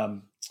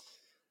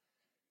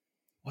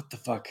what the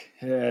fuck,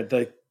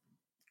 the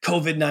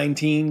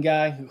COVID-19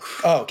 guy.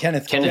 Oh,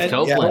 Kenneth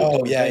Copeland. Yeah.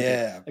 Oh,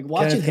 yeah. Like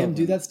watching him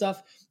do that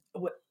stuff.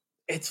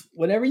 It's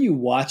whenever you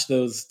watch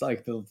those,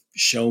 like the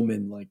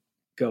showmen like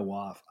go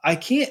off.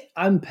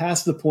 I'm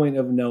past the point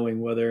of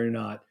knowing whether or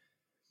not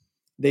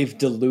they've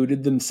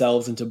deluded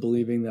themselves into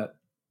believing that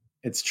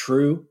it's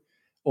true,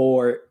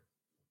 or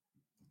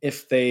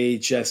if they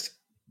just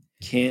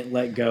can't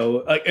let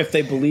go. Like if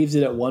they believed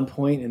it at one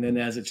point and then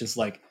as it just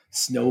like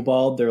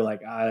snowballed, they're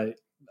like, I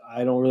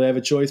don't really have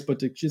a choice but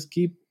to just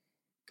keep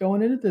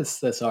going into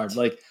this hard.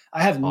 Like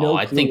I have no clue.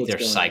 I think they're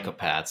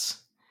psychopaths.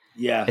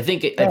 Yeah. I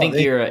think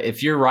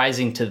if you're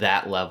rising to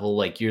that level,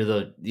 like you're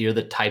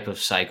the type of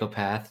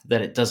psychopath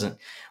that it doesn't,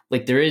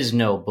 like there is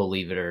no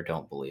believe it or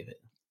don't believe it.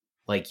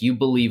 Like you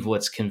believe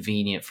what's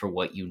convenient for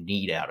what you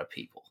need out of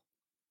people.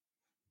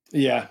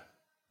 Yeah.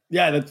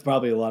 Yeah. There's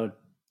probably a lot of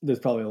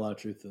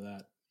truth to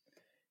that.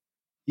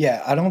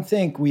 Yeah. I don't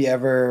think we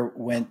ever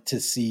went to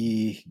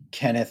see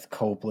Kenneth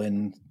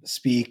Copeland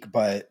speak,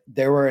 but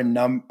there were a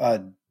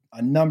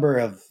number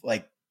of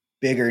like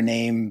bigger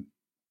name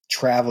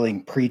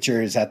traveling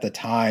preachers at the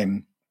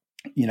time,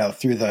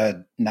 through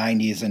the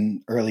 90s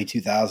and early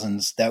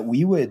 2000s that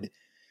we would,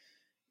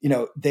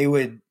 they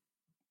would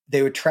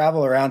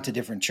travel around to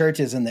different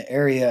churches in the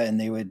area, and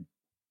they would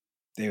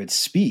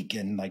speak,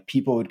 and like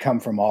people would come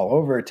from all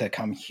over to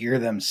come hear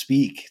them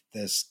speak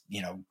this,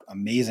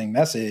 amazing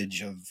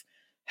message of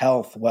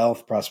health,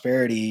 wealth,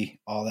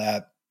 prosperity, all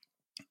that.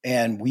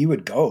 And we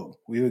would go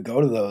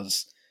to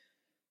those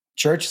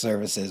church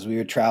services. We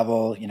would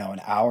travel,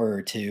 an hour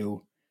or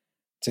two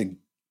to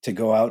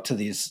go out to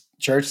these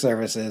church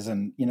services.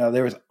 And,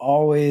 there was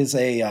always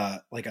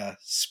a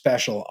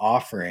special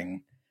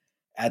offering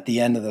at the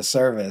end of the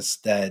service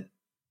that,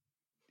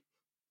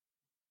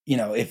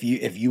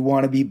 if you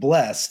want to be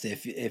blessed,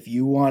 if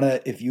you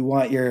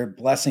want your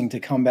blessing to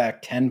come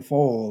back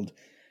tenfold,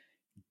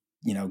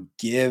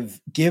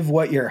 give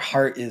what your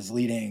heart is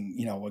leading,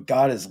 what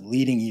God is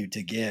leading you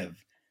to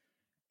give.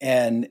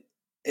 And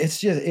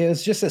it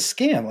was just a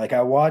scam. Like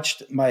I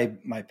watched my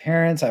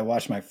parents, I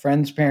watched my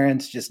friends'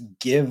 parents just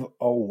piss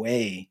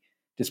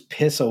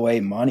away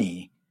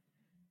money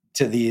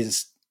to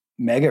these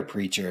mega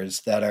preachers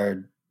that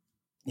are,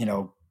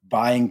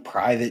 buying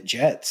private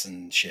jets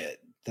and shit.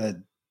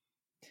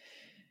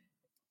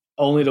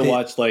 Only to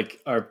watch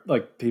our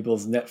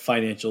people's net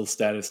financial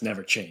status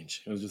never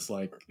change. It was just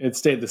like it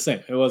stayed the same.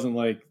 It wasn't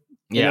like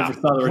we never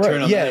saw the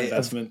return on that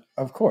investment.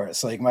 Of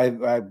course, like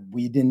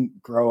we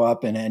didn't grow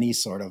up in any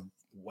sort of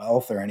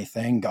wealth or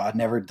anything. God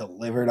never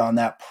delivered on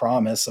that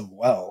promise of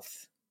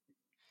wealth,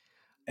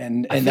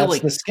 and that's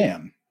like the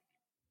scam.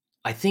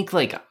 I think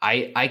like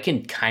I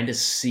can kind of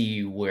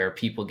see where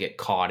people get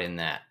caught in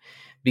that,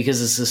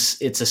 because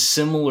it's a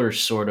similar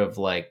sort of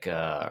like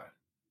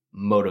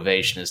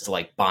motivation as to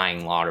like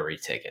buying lottery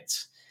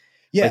tickets.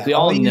 Yeah, like we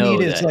all you know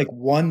need that is like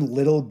one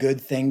little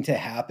good thing to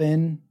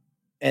happen,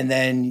 and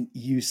then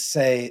you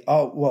say,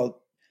 "Oh,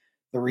 well,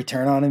 the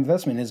return on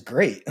investment is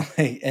great.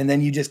 And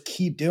then you just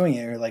keep doing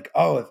it. You're like,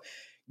 oh,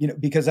 if,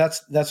 because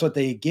that's what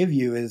they give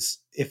you is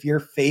if you're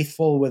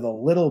faithful with a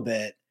little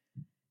bit,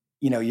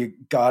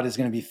 God is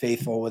going to be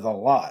faithful with a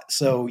lot.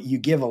 So you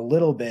give a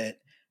little bit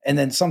and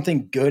then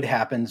something good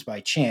happens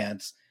by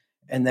chance.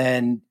 And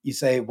then you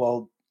say,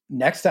 well,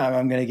 next time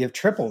I'm going to give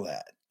triple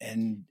that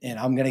and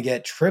I'm going to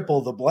get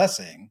triple the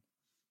blessing.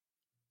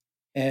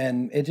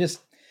 And it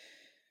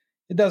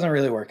doesn't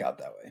really work out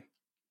that way.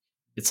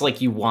 It's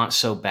like you want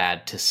so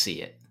bad to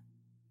see it,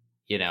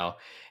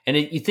 and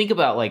you think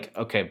about like,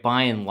 okay,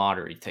 buying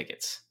lottery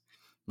tickets,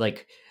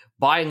 like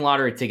buying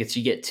lottery tickets,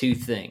 you get two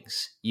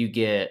things. You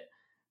get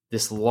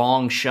this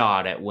long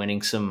shot at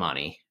winning some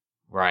money,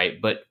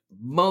 right? But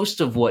most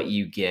of what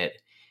you get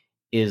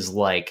is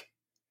like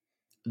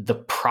the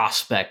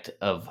prospect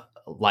of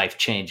a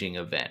life-changing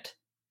event.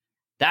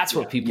 That's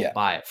what people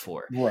buy it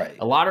for. Right.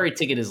 A lottery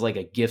ticket is like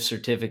a gift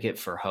certificate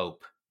for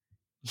hope.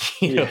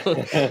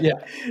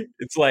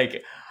 It's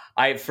like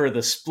for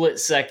the split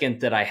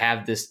second that I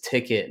have this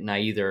ticket and I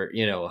either,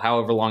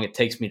 however long it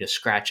takes me to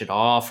scratch it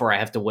off, or I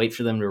have to wait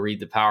for them to read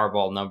the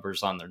Powerball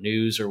numbers on their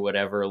news or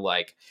whatever.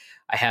 Like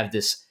I have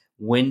this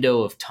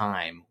window of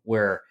time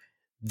where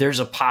there's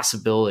a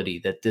possibility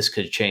that this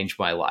could change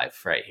my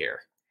life right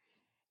here.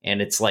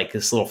 And it's like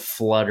this little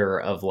flutter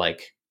of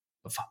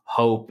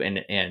hope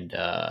and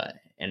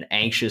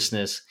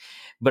anxiousness.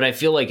 But I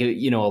feel like,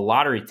 a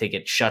lottery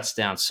ticket shuts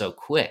down so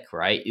quick,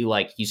 right?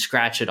 You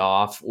scratch it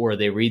off or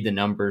they read the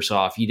numbers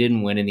off. You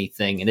didn't win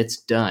anything and it's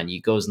done. It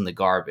goes in the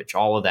garbage.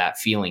 All of that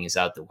feeling is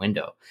out the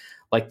window.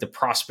 Like the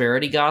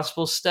prosperity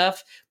gospel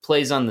stuff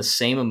plays on the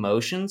same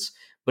emotions,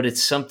 but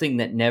it's something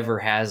that never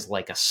has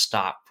like a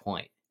stop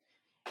point.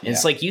 And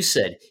it's like you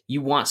said,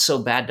 you want so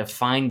bad to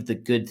find the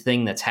good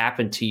thing that's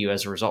happened to you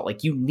as a result.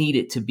 Like you need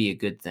it to be a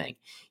good thing.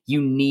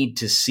 You need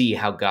to see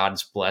how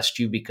God's blessed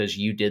you because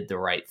you did the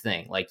right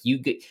thing. Like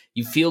you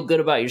feel good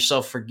about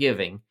yourself for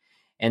giving,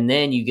 and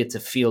then you get to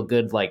feel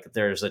good like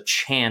there's a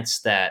chance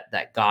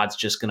that God's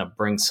just going to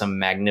bring some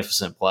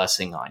magnificent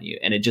blessing on you.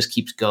 And it just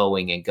keeps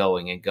going and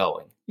going and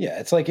going. Yeah,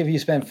 it's like if you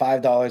spend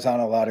 $5 on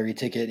a lottery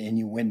ticket and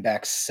you win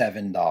back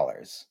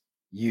 $7,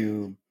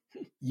 you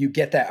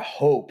get that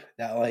hope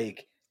that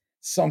like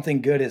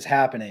something good is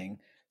happening.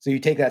 So you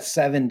take that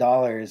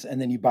 $7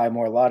 and then you buy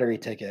more lottery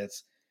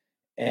tickets.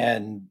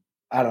 And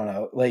I don't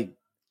know, like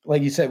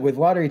you said, with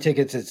lottery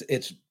tickets,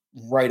 it's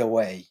right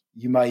away.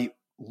 You might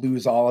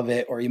lose all of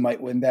it, or you might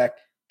win back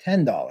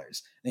 $10.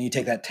 Then you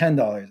take that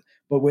 $10.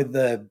 But with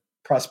the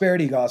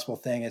prosperity gospel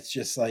thing, it's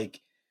just like,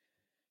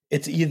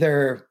 it's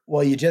either,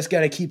 well, you just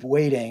got to keep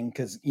waiting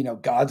because,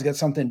 God's got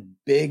something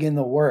big in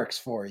the works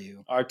for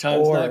you. Our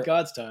time's not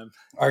God's time.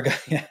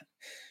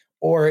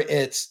 Or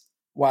it's,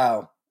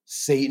 wow,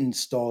 Satan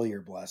stole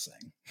your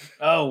blessing.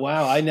 Oh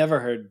wow, I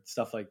never heard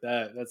stuff like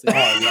that. That's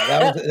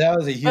that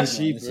was a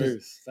huge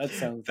Bruce. That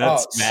sounds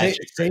magic.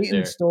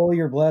 Satan stole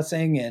your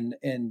blessing,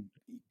 and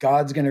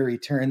God's going to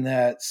return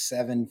that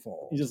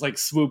sevenfold. He just like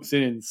swoops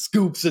in and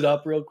scoops it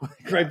up real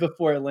quick right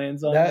before it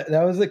lands on.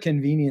 That was the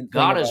convenient thing.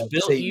 God has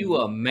built you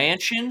a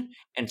mansion,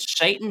 and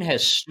Satan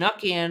has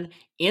snuck in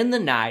the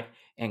night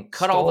and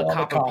cut all the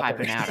copper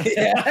piping out of it.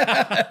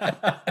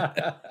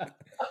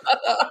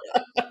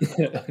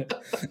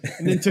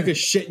 And then took a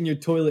shit in your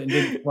toilet and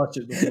didn't flush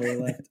it before he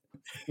left.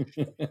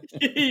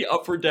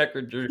 Upper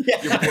decker, your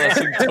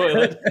blessing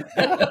toilet.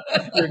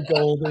 Your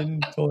golden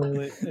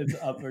toilet is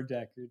upper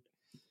decker.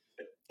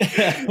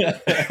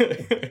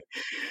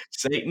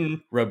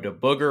 Satan rubbed a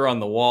booger on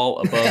the wall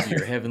above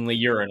your heavenly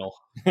urinal.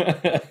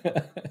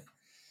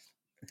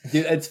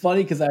 Dude, it's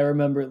funny because I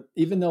remember,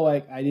 even though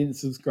I didn't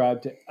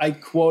subscribe to, I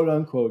quote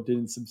unquote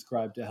didn't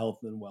subscribe to health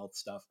and wealth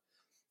stuff.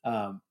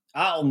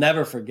 I'll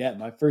never forget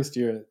my first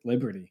year at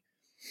Liberty.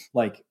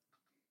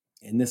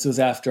 And this was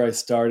after I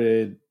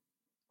started,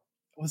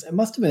 it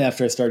must have been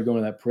after I started going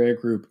to that prayer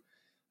group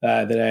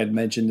that I had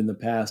mentioned in the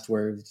past,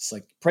 where it's just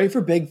like, pray for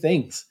big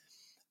things.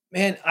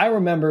 Man, I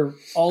remember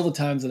all the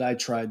times that I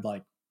tried,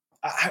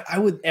 I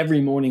would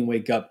every morning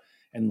wake up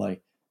and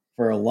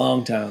for a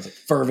long time, I was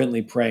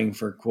fervently praying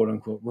for quote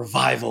unquote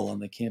revival on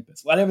the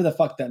campus, whatever the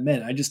fuck that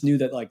meant. I just knew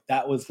that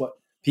that was what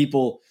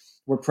people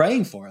were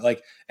praying for.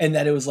 And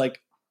that it was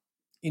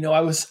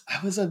I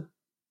was a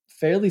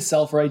fairly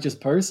self-righteous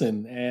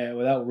person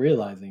without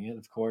realizing it,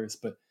 of course,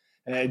 but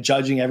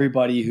judging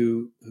everybody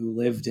who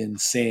lived in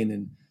sin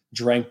and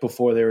drank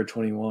before they were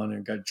 21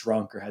 or got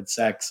drunk or had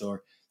sex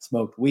or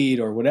smoked weed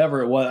or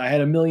whatever it was. I had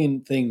a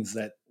million things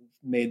that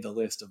made the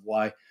list of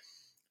why.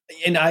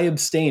 And I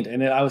abstained,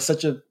 and I was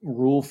such a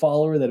rule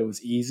follower that it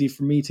was easy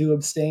for me to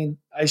abstain.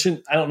 I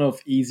don't know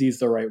if easy is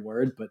the right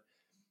word, but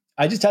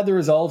I just had the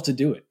resolve to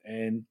do it.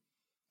 And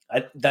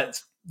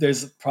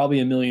there's probably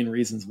a million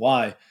reasons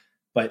why,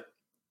 but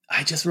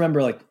I just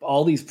remember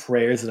all these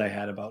prayers that I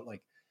had about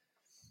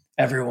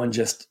everyone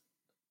just,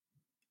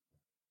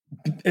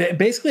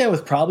 basically I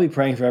was probably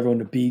praying for everyone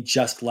to be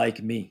just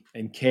like me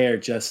and care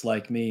just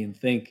like me and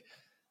think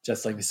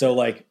just like me. So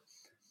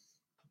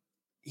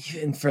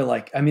even for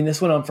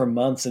this went on for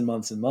months and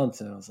months and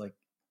months. And I was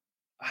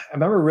I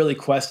remember really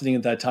questioning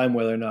at that time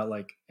whether or not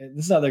like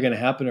this is either going to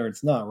happen or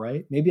it's not,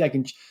 right? Maybe I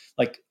can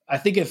like, I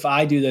think if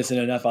I do this and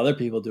enough other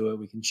people do it,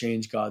 we can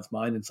change God's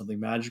mind and something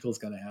magical is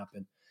going to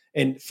happen.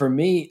 And for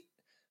me,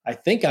 I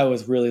think I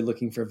was really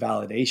looking for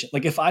validation.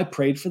 Like if I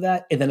prayed for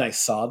that and then I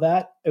saw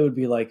that, it would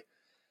be like,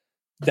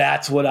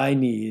 that's what I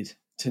need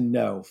to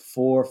know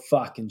for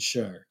fucking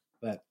sure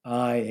that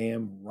I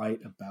am right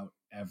about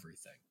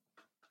everything.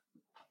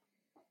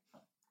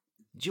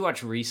 Did you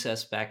watch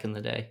Recess back in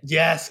the day?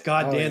 Yes,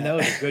 goddamn, that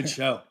was a good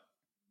show.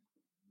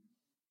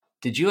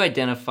 Did you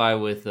identify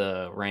with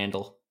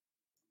Randall?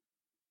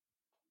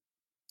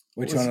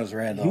 Which one was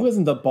Randall? He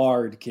wasn't the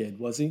Bard kid,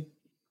 was he?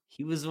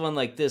 He was the one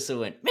like this that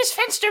went, Miss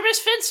Finster, Miss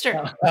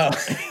Finster.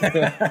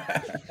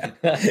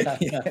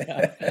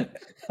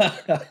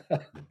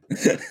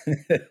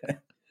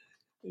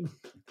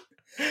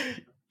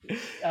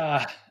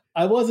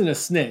 I wasn't a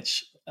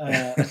snitch.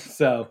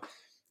 So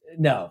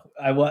no,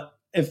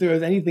 if there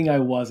was anything I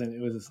wasn't,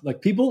 it was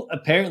like people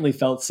apparently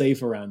felt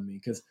safe around me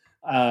because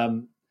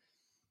I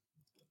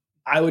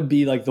would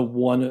be like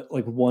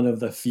one of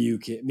the few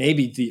kids,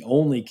 maybe the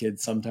only kid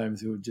sometimes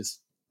who would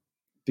just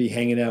be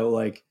hanging out.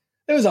 Like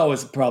there was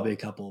always probably a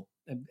couple,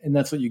 and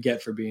that's what you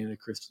get for being in a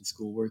Christian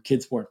school where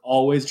kids weren't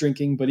always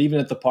drinking, but even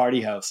at the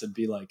party house, it'd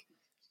be like,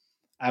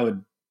 I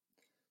would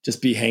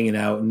just be hanging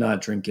out and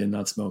not drinking,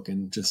 not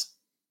smoking, just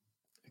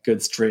a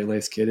good straight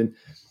laced kid. And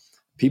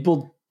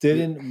people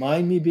didn't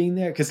mind me being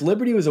there because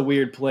Liberty was a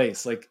weird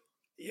place. Like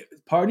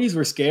parties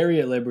were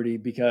scary at Liberty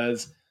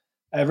because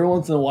every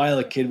once in a while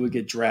a kid would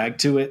get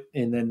dragged to it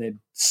and then they'd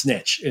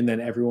snitch and then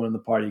everyone in the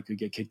party could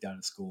get kicked out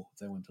of school if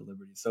they went to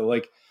Liberty. So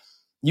like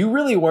you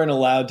really weren't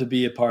allowed to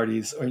be at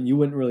parties or you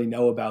wouldn't really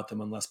know about them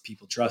unless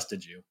people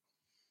trusted you.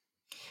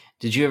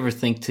 Did you ever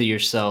think to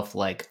yourself,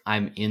 like,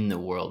 I'm in the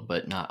world,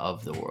 but not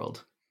of the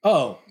world?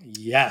 Oh,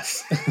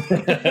 yes.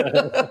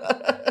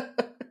 I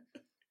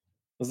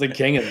was the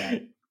king of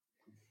that.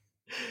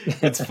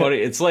 It's funny.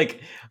 It's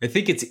like, I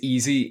think it's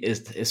easy,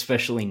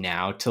 especially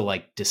now, to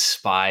like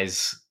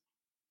despise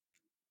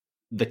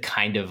the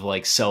kind of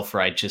like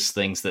self-righteous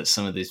things that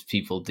some of these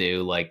people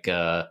do. Like,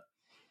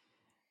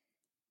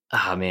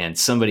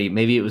 somebody,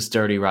 maybe it was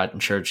Dirty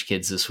Rotten Church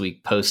Kids this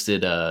week,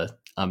 posted a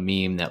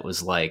meme that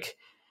was like,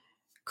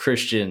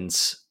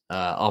 Christians,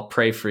 I'll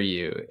pray for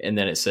you. And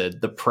then it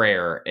said the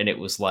prayer. And it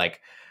was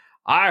like,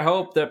 I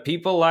hope that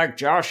people like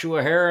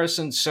Joshua Harris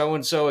and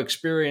so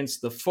experience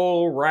the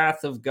full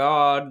wrath of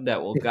God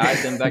that will guide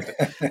them back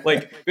to,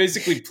 like,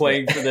 basically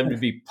playing for them to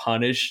be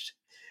punished.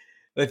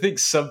 I think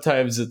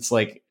sometimes it's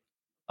like,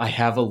 I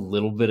have a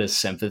little bit of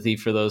sympathy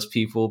for those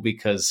people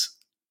because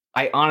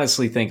I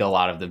honestly think a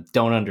lot of them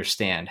don't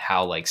understand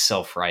how like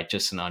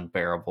self-righteous and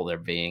unbearable they're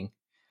being.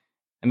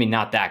 I mean,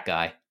 not that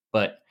guy,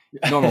 but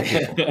normal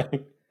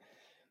people.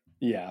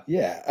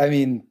 Yeah. I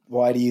mean,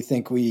 why do you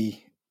think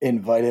we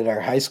invited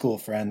our high school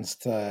friends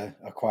to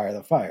acquire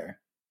the fire?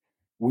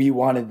 We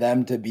wanted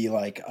them to be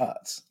like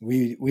us.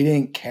 We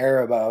didn't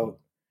care about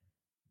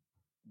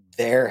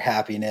their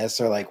happiness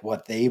or like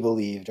what they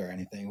believed or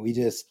anything.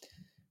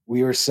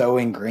 We were so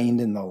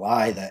ingrained in the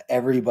lie that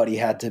everybody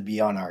had to be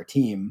on our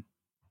team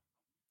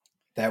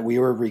that we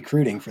were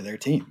recruiting for their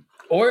team.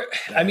 Or,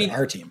 I mean,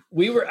 our team.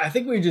 I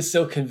think we were just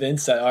so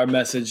convinced that our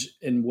message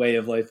and way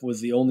of life was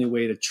the only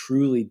way to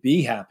truly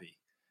be happy.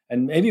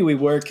 And maybe we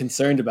were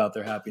concerned about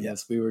their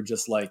happiness. Yeah. We were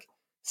just like,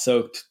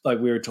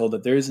 we were told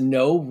that there's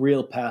no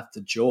real path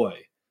to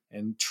joy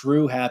and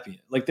true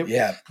happiness. Like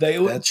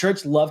the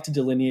church loved to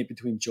delineate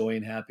between joy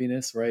and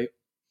happiness, right?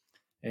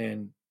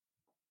 And,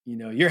 you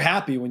know, you're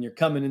happy when you're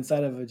coming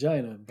inside a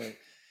vagina, but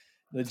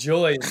the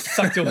joy is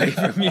sucked away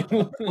from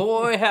you.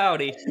 Boy,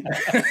 howdy.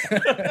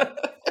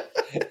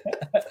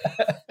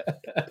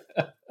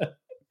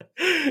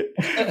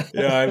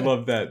 Yeah, I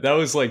love that. That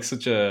was like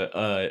such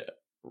a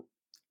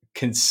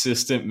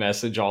consistent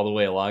message all the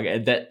way along.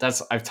 And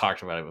that's I've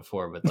talked about it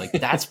before, but like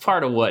that's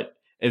part of what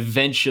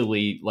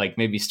eventually like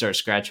maybe start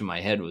scratching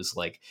my head was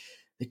like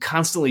they're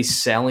constantly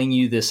selling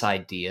you this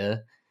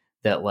idea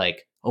that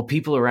like, oh,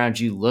 people around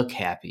you look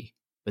happy,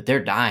 but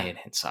they're dying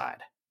inside.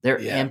 They're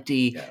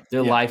empty. Yeah.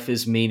 Their life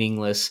is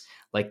meaningless.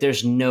 Like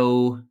there's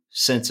no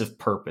sense of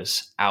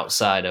purpose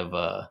outside of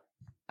the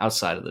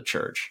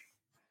church.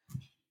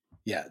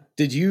 Yeah.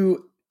 Did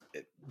you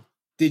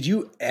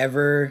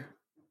ever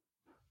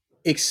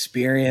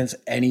experience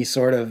any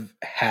sort of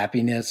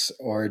happiness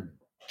or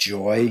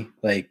joy,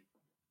 like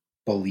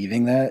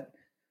believing that?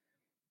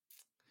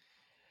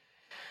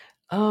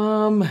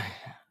 I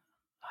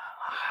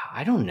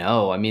don't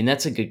know. I mean,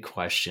 that's a good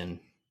question.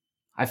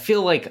 I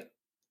feel like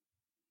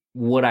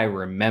what I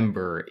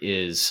remember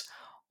is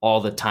all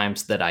the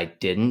times that I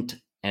didn't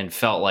and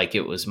felt like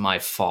it was my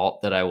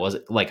fault that I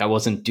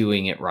wasn't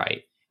doing it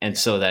right. And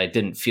so that I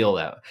didn't feel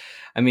that.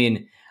 I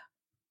mean,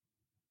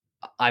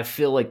 I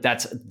feel like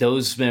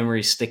those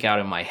memories stick out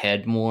in my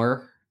head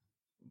more,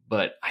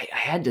 but I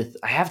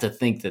have to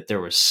think that there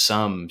was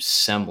some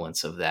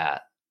semblance of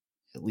that,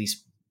 at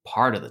least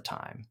part of the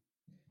time.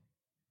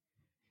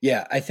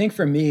 Yeah. I think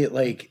for me,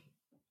 like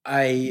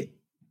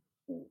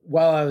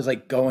while I was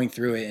like going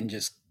through it and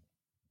just,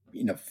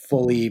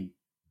 fully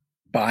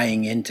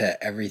buying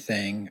into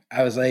everything,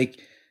 I was like,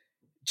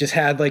 just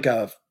had like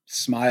a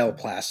smile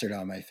plastered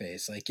on my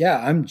face. Like, yeah,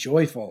 I'm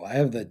joyful. I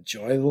have the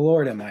joy of the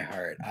Lord in my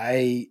heart.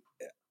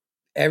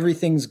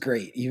 Everything's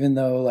great, even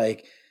though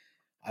like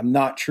I'm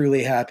not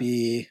truly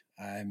happy.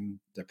 I'm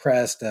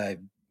depressed. I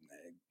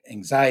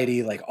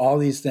anxiety, like all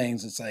these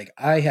things. It's like,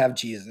 I have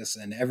Jesus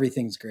and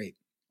everything's great.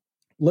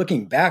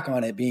 Looking back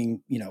on it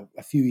being,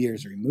 a few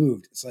years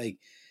removed, it's like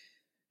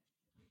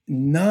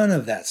none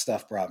of that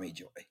stuff brought me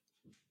joy.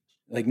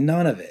 Like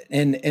none of it.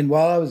 And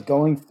while I was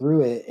going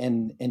through it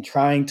and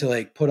trying to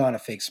like put on a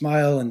fake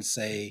smile and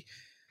say,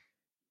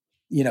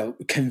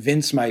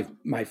 convince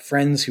my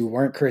friends who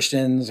weren't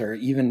Christians, or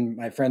even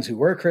my friends who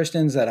were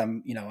Christians, that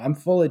I'm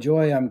full of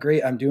joy. I'm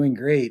great. I'm doing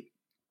great.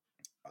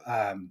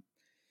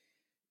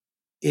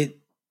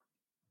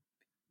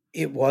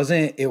 It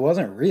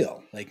wasn't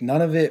real. Like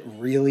none of it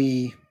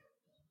really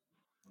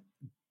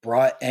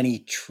brought any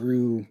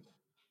true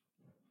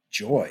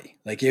joy.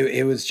 Like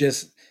it was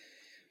just,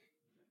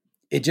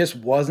 it just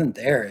wasn't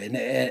there.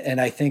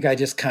 And I think I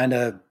just kind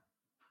of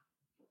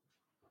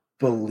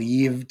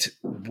believed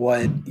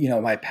what,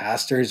 my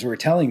pastors were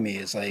telling me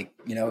is like,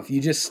 if you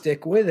just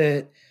stick with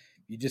it,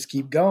 you just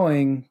keep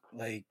going,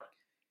 like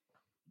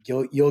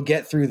you'll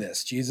get through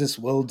this. Jesus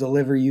will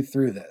deliver you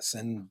through this.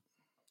 And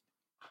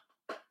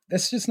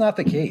that's just not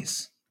the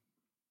case.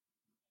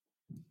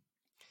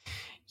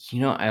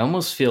 I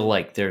almost feel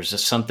like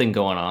there's something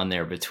going on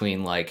there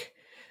between like,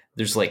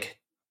 there's like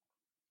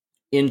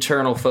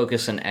internal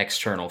focus and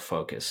external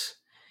focus.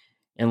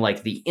 And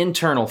like the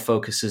internal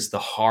focus is the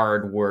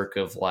hard work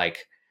of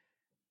like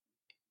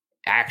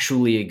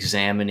actually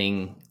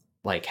examining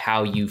like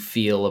how you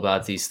feel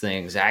about these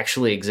things,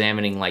 actually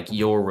examining like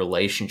your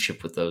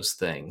relationship with those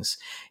things.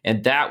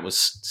 And that was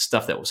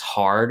stuff that was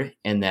hard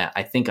and that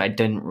I think I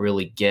didn't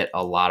really get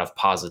a lot of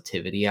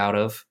positivity out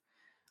of.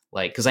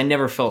 Like, because I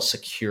never felt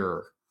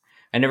secure.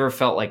 I never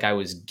felt like I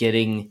was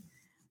getting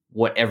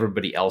what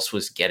everybody else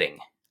was getting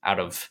out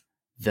of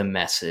the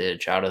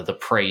message, out of the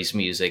praise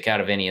music,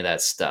 out of any of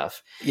that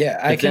stuff. Yeah,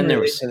 I can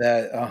relate to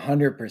that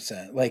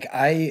 100%. Like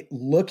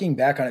looking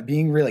back on it,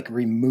 being really like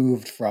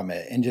removed from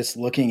it and just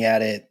looking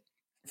at it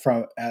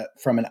from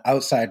an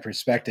outside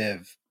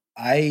perspective,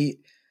 I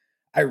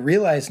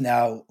realize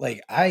now,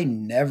 like I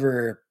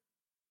never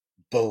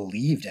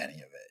believed any of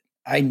it.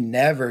 I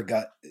never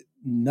got,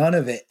 none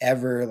of it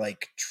ever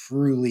like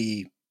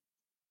truly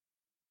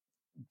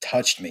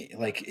touched me.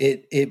 Like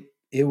it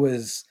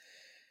was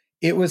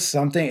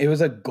something, it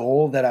was a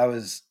goal that I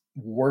was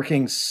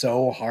working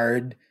so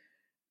hard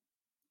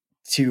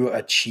to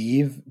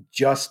achieve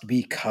just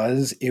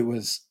because it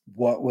was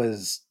what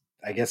was,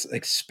 I guess,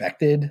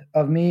 expected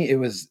of me. It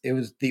was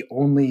the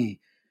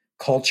only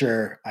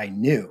culture I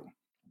knew.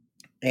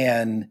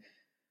 And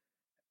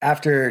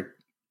after,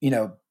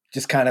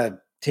 just kind of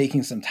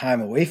taking some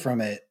time away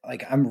from it,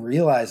 like I'm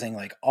realizing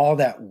like all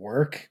that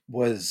work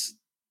was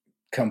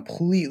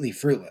completely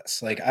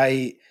fruitless. Like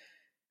I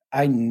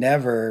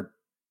never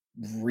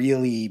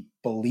really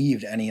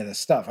believed any of this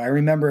stuff. I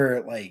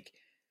remember like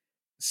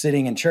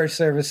sitting in church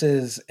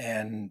services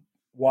and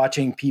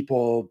watching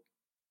people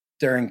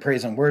during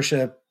praise and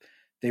worship.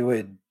 They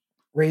would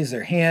raise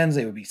their hands,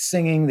 they would be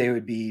singing, they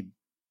would be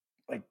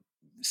like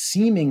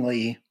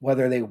seemingly,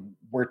 whether they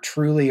were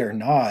truly or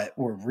not,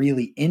 were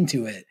really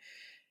into it.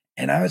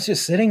 And I was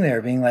just sitting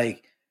there being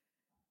like,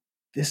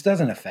 this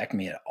doesn't affect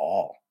me at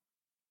all.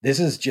 This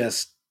is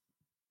just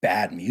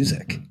bad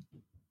music.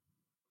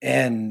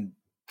 And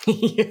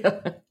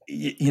yeah.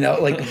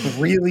 Like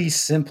really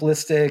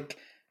simplistic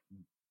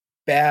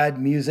bad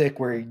music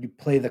where you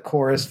play the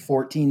chorus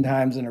 14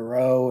 times in a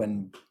row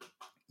and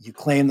you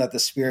claim that the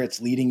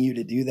Spirit's leading you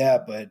to do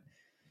that. But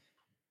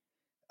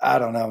I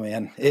don't know,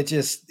 man.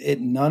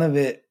 None of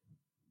it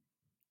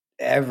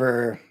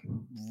ever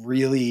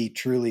really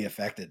truly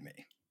affected me.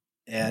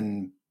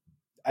 And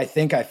I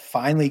think I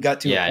finally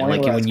got to a point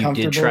like where when you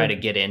did try to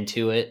get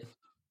into it.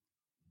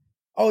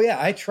 Oh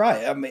yeah, I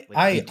try. I mean,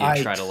 like you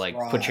did try to like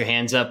put your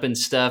hands up and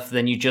stuff.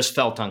 Then you just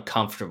felt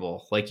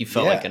uncomfortable, like you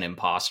felt like an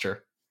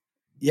imposter.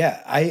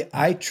 Yeah,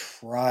 I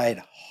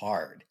tried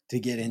hard to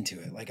get into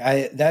it. Like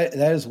that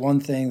is one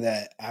thing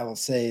that I will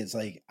say is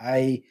like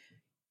I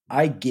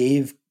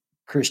gave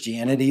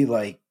Christianity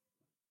like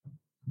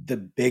the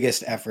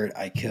biggest effort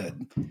I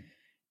could,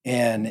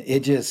 and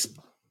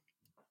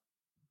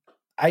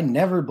I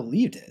never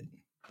believed it.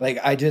 Like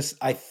I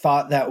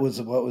thought that was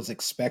what was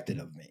expected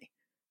of me,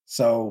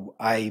 so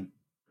I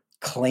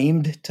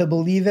claimed to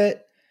believe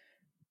it,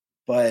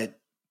 but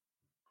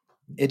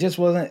it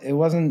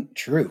wasn't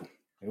true.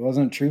 It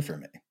wasn't true for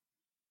me.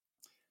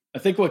 I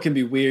think what can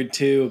be weird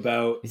too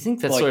about, I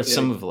think that's like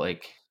some of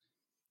like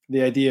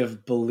the idea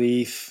of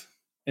belief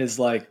is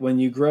like when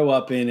you grow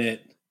up in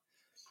it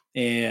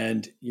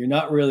and you're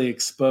not really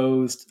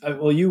exposed.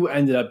 Well, you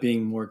ended up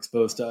being more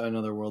exposed to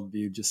another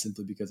worldview just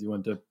simply because you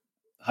went to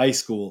high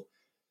school.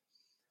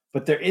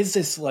 But there is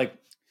this like,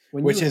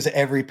 which is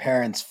every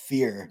parent's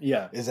fear.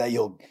 Yeah, is that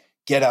you'll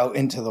get out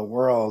into the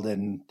world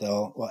and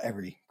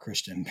every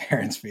Christian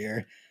parent's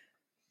fear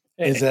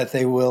is that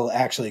they will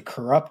actually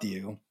corrupt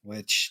you,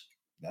 which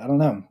I don't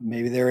know.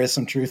 Maybe there is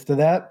some truth to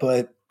that,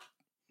 but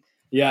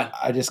yeah,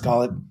 I just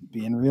call it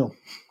being real.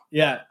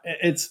 Yeah.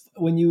 It's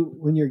when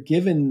you're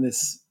given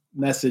this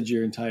message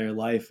your entire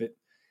life,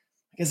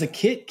 as a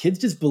kid, kids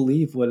just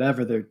believe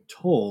whatever they're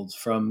told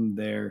from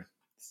their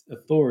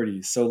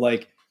authorities. So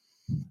like,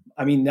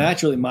 I mean,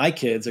 naturally my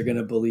kids are going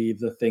to believe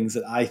the things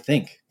that I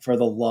think for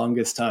the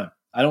longest time.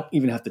 I don't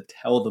even have to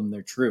tell them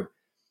they're true.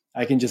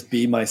 I can just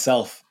be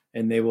myself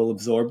and they will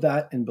absorb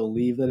that and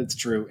believe that it's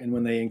true. And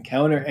when they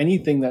encounter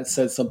anything that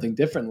says something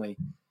differently,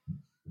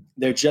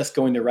 they're just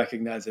going to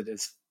recognize it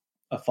as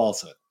a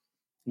falsehood,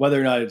 whether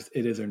or not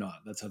it is or not.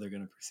 That's how they're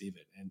going to perceive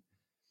it. And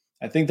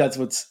I think that's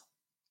what's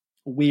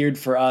weird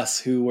for us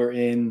who were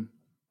in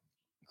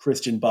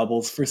Christian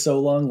bubbles for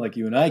so long, like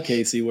you and I,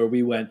 Casey, where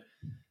we went,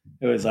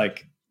 it was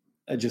like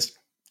just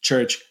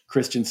church,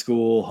 Christian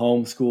school,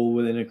 homeschool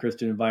within a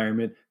Christian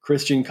environment,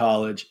 Christian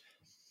college.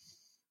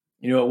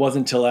 It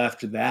wasn't until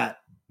after that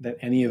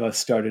any of us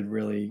started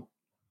really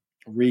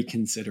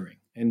reconsidering.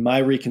 And my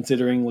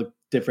reconsidering looked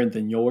different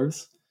than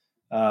yours,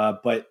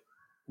 but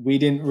we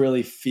didn't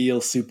really feel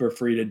super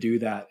free to do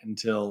that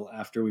until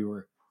after we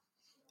were.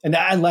 And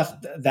I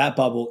left that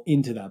bubble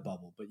into that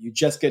bubble, but you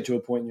just get to a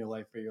point in your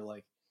life where you're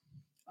like,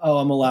 oh,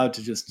 I'm allowed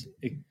to just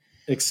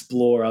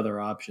explore other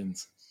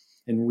options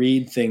and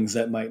read things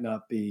that might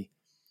not be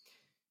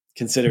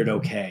considered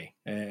okay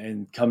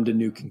and come to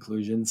new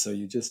conclusions. So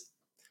you just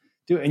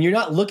do it. And you're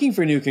not looking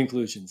for new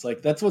conclusions.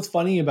 Like that's what's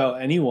funny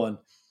about anyone.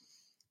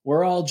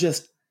 We're all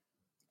just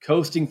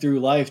coasting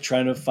through life,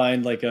 trying to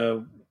find like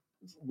a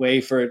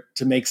way for it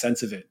to make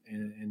sense of it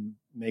and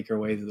make our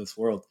way through this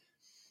world.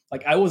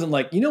 Like I wasn't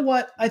like, you know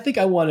what? I think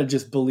I want to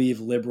just believe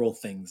liberal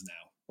things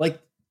now.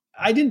 Like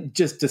I didn't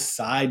just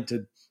decide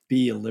to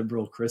be a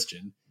liberal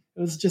Christian.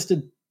 It was just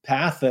a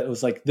path that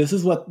was like, this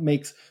is what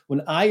makes,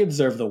 when I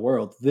observe the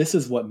world, this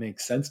is what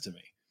makes sense to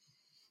me.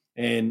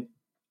 And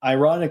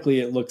ironically,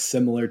 it looks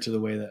similar to the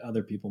way that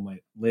other people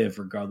might live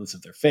regardless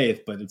of their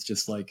faith, but it's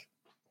just like,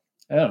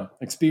 I don't know,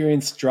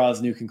 experience draws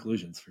new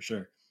conclusions for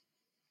sure.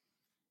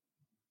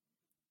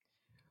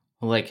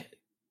 Like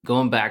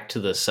going back to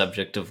the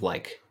subject of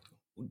like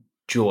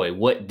joy,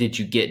 what did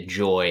you get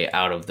joy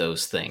out of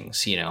those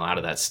things, out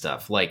of that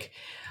stuff? Like,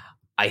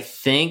 I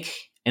think,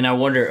 and I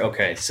wonder,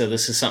 okay, so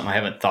this is something I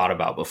haven't thought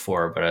about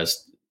before, but I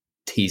was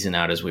teasing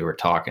out as we were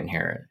talking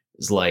here.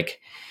 It's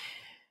like,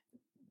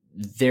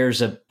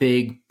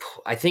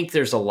 I think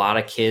there's a lot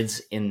of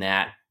kids in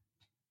that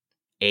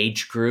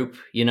age group,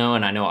 and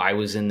I know I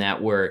was in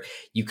that, where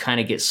you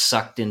kind of get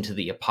sucked into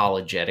the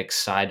apologetics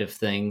side of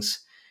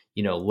things,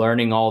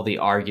 learning all the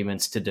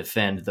arguments to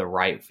defend the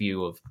right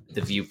view of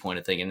the viewpoint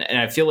of thing. And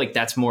I feel like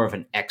that's more of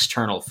an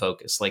external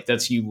focus. Like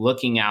that's you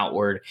looking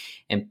outward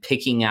and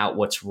picking out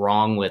what's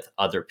wrong with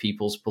other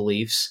people's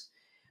beliefs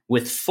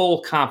with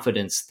full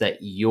confidence that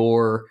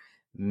your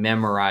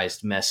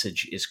memorized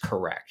message is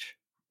correct.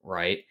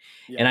 Right.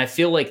 Yeah. And I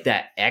feel like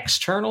that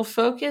external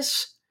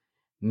focus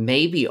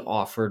maybe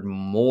offered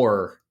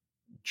more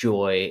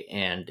joy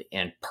and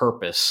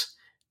purpose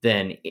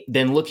than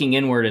looking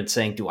inward and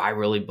saying, do I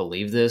really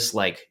believe this?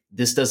 Like,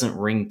 this doesn't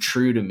ring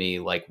true to me.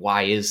 Like,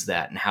 why is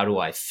that? And how do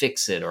I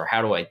fix it? Or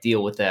how do I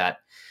deal with that?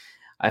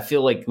 I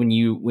feel like when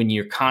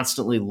you're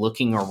constantly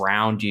looking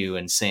around you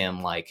and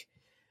saying like,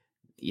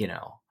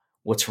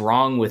 what's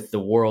wrong with the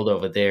world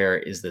over there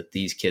is that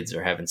these kids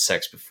are having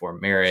sex before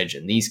marriage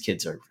and these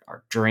kids are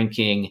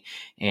drinking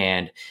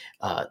and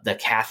the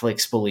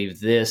Catholics believe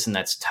this and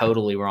that's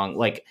totally wrong.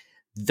 Like,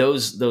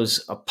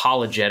 those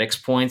apologetics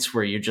points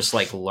where you're just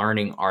like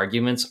learning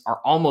arguments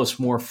are almost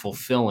more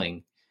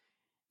fulfilling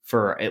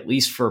for, at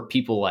least for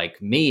people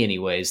like me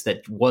anyways,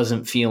 that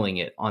wasn't feeling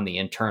it on the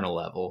internal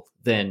level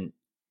than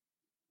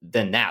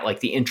that,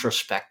 like the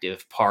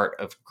introspective part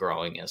of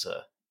growing as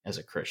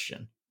a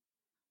Christian.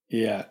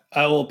 Yeah.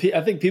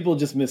 I think people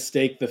just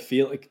mistake the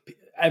feel. Like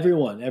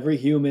every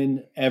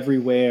human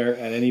everywhere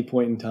at any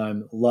point in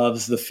time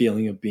loves the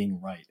feeling of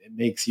being right. It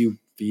makes you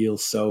feel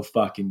so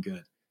fucking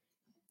good.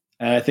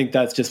 And I think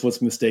that's just what's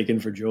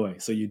mistaken for joy.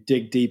 So you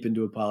dig deep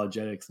into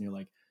apologetics and you're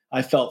like,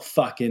 I felt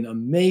fucking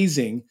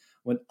amazing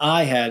when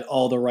I had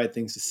all the right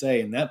things to say.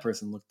 And that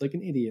person looked like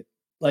an idiot.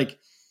 Like,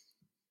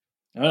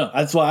 I don't know.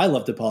 That's why I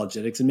loved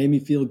apologetics. It made me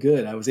feel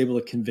good. I was able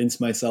to convince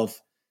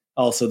myself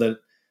also that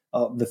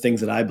the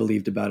things that I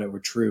believed about it were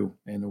true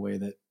in a way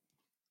that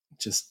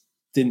just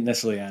didn't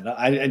necessarily add up.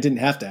 I didn't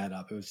have to add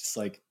up. It was just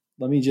like,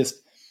 let me just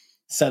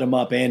set them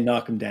up and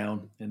knock them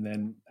down. And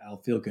then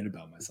I'll feel good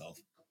about myself.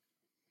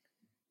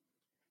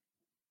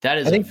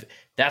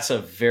 That's a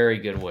very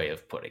good way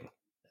of putting.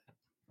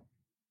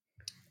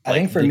 I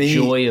think for me, the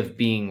joy of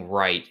being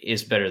right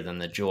is better than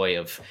the joy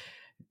of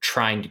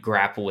trying to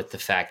grapple with the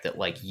fact that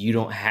like you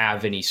don't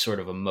have any sort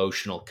of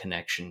emotional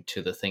connection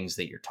to the things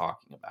that you're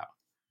talking about.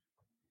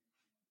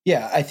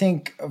 Yeah, I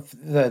think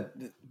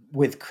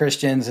with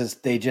Christians is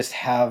they just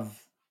have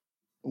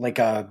like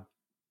a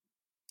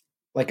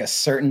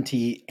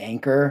certainty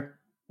anchor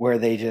where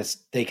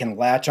they can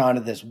latch onto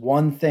this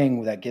one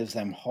thing that gives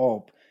them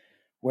hope.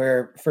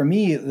 Where for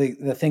me,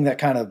 the thing that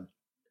kind of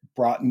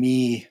brought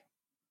me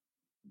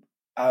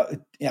out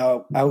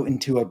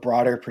into a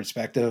broader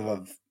perspective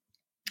of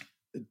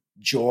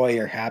joy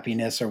or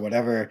happiness or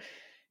whatever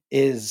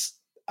is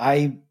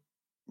I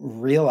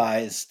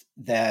realized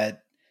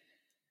that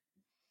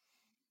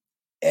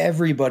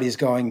everybody's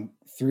going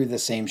through the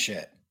same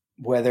shit,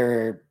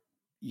 whether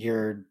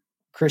you're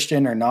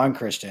Christian or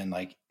non-Christian.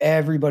 Like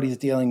everybody's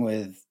dealing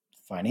with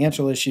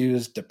financial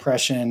issues,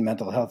 depression,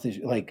 mental health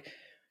issues, like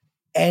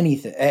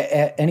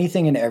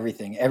anything and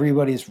everything.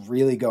 Everybody's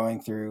really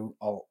going through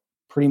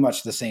pretty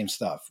much the same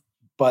stuff.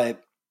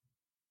 But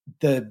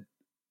the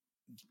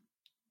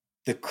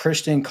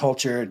Christian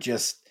culture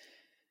just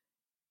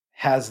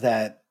has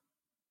that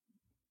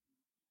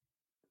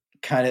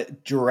kind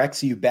of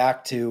directs you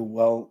back to,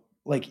 well,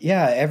 like,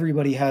 yeah,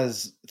 everybody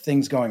has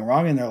things going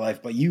wrong in their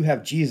life, but you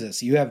have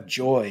Jesus, you have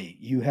joy,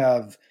 you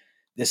have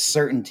this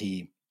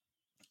certainty.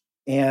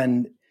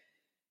 And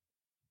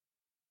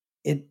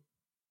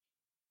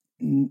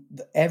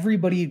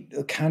everybody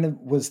kind of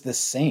was the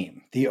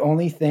same. The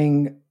only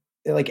thing,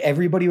 like,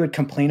 everybody would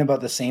complain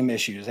about the same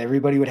issues.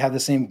 Everybody would have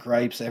the same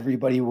gripes.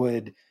 Everybody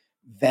would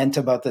vent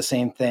about the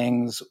same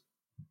things.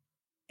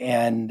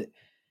 And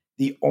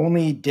the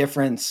only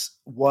difference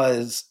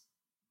was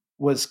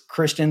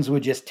Christians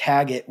would just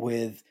tag it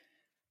with,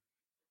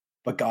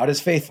 but God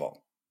is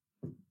faithful.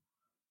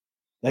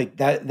 Like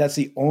that's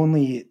the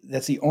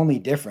only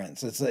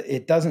difference.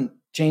 It doesn't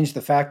change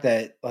the fact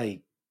that,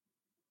 like,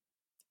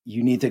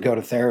 you need to go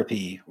to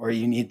therapy, or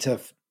you need to,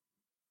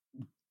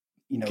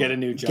 get a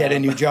new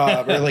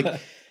job or like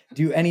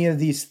do any of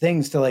these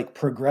things to like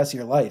progress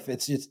your life.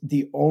 It's just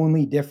the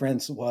only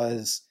difference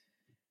was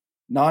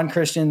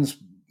non-Christians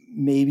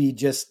maybe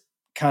just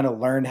kind of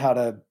learned how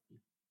to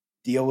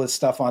deal with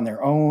stuff on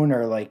their own,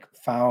 or like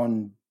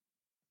found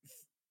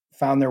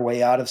their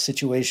way out of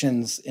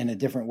situations in a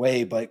different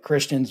way. But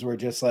Christians were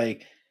just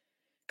like,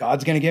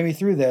 God's going to get me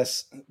through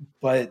this.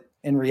 But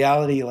in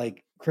reality,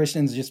 like,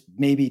 Christians just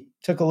maybe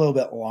took a little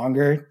bit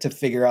longer to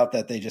figure out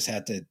that they just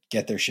had to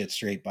get their shit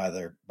straight by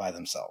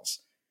themselves.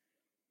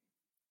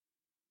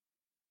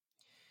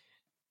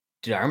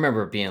 Dude, I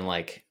remember being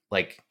like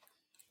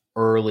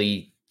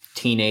early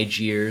teenage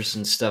years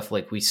and stuff.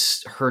 Like, we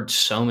heard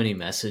so many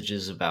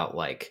messages about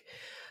like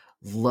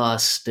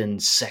lust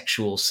and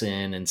sexual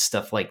sin and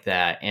stuff like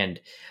that. And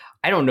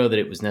I don't know that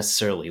it was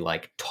necessarily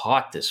like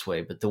taught this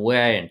way, but the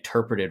way I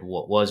interpreted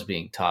what was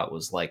being taught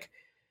was like,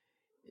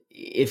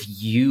 if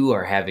you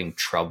are having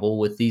trouble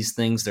with these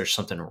things, there's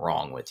something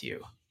wrong with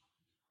you.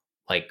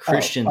 Like,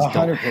 Christians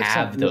don't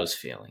have those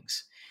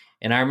feelings.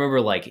 And I remember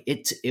like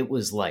it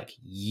was like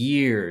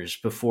years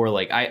before,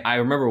 like I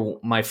remember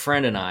my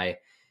friend and I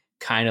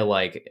kind of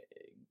like,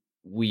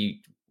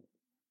 we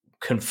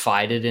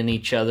confided in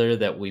each other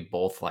that we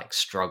both like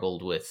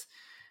struggled with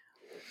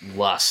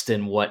lust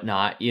and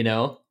whatnot,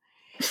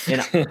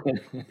 And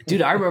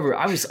dude, I remember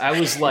I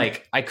was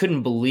like, I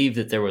couldn't believe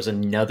that there was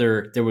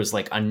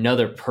like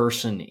another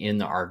person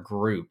in our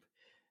group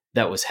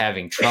that was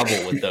having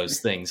trouble with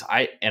those things.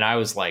 I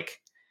was like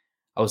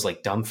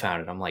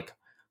dumbfounded. I'm like,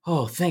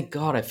 oh, thank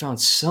God I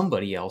found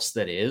somebody else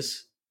that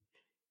is,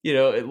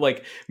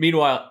 like,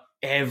 meanwhile,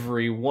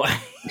 every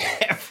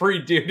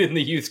dude in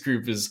the youth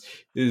group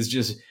is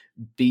just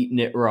beating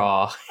it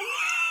raw.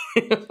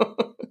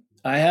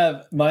 I'm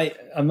going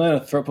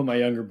to put my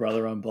younger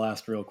brother on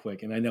blast real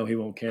quick. And I know he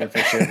won't care if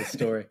I share this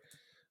story,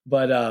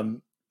 but,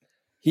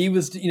 he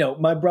was,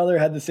 my brother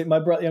had the same,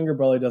 younger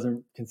brother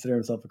doesn't consider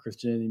himself a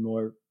Christian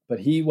anymore,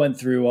 but he went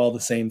through all the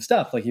same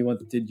stuff. Like, he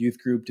did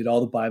youth group, did all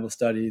the Bible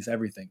studies,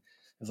 everything.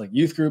 It was like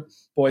youth group,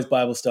 boys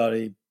Bible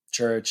study,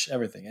 church,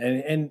 everything.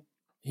 And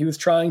he was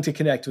trying to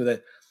connect with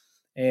it.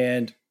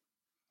 And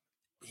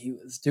he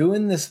was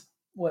doing this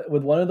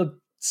with one of the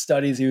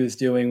studies he was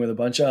doing with a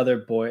bunch of other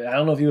boys. I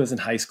don't know if he was in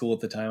high school at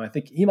the time. I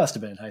think he must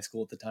have been in high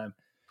school at the time.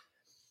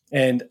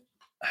 And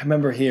I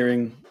remember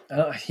hearing,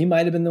 he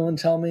might have been the one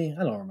to tell me.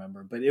 I don't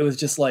remember, but it was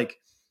just like,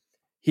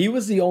 he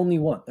was the only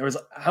one. There was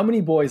how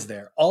many boys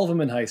there? All of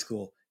them in high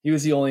school. He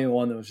was the only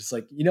one that was just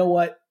like, you know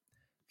what?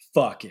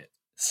 Fuck it.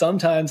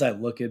 Sometimes I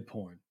look at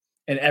porn.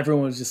 And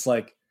everyone was just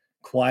like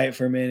quiet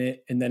for a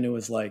minute. And then it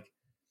was like,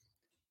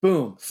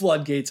 boom,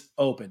 floodgates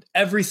opened.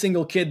 Every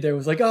single kid there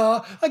was like,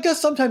 I guess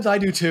sometimes I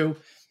do too.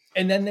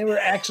 And then they were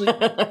actually,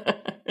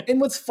 and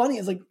what's funny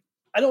is like,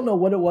 I don't know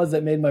what it was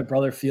that made my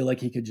brother feel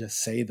like he could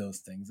just say those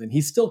things. And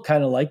he's still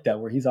kind of like that,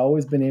 where he's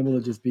always been able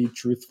to just be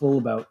truthful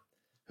about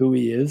who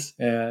he is.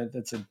 And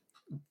that's a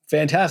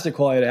fantastic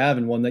quality to have,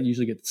 and one that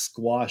usually gets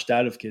squashed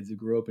out of kids who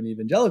grew up in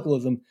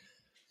evangelicalism.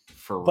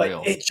 For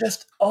real. It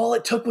just, all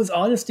it took was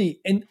honesty.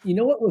 And you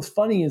know what was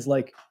funny is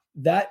like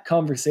that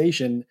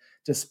conversation,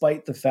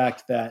 despite the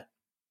fact that,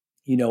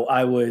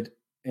 I would,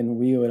 and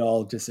we would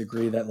all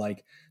disagree that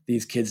like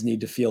these kids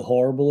need to feel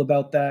horrible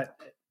about that.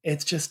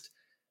 It's just,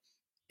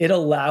 it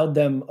allowed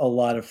them a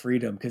lot of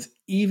freedom, because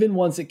even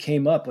once it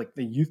came up, like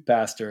the youth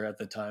pastor at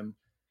the time,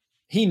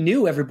 he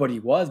knew everybody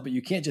was, but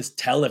you can't just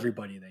tell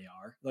everybody they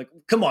are. Like,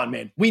 come on,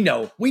 man. We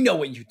know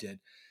what you did.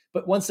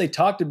 But once they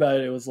talked about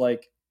it, it was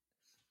like,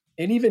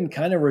 it even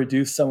kind of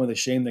reduced some of the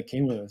shame that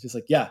came with it. It's just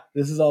like, yeah,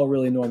 this is all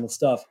really normal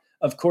stuff.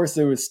 Of course,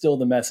 there was still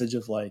the message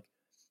of like,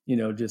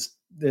 just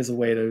there's a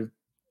way to,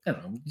 I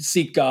don't know,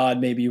 seek God.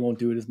 Maybe you won't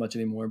do it as much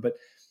anymore. But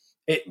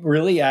it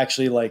really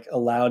actually like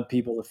allowed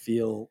people to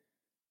feel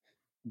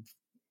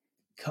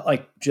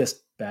like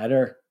just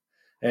better,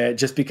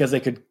 just because they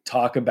could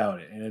talk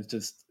about it. And it's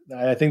just,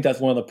 I think that's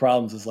one of the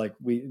problems is like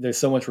there's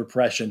so much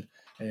repression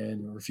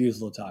and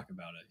refusal to talk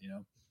about it,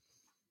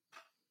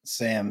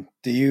 Sam,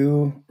 do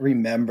you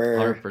remember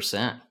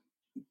 100%?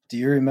 Do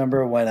you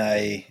remember when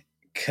I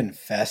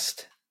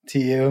confessed to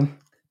you?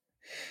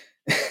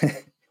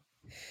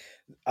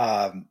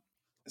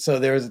 So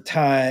there was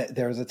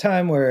a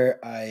time where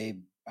I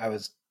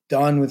was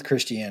done with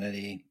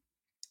Christianity,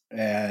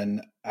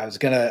 and I was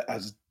gonna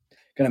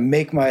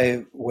make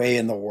my way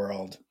in the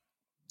world.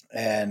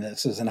 And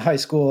this was in high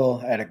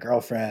school. I had a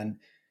girlfriend.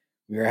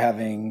 We were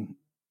having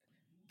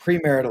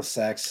premarital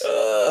sex.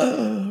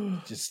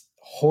 Just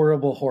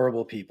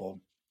horrible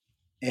people.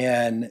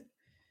 And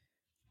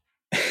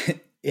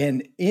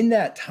in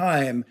that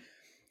time,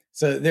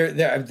 so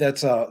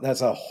that's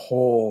a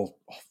whole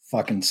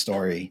fucking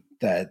story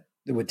that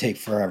it would take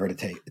forever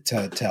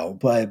to tell.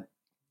 But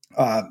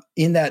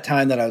in that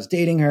time that I was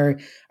dating her,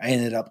 I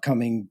ended up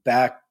coming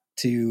back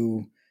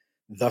to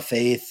the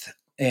faith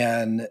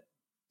and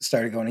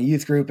started going to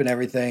youth group and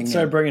everything.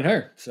 Started bringing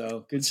her.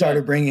 So good.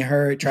 Started bringing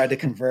her, tried to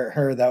convert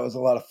her. That was a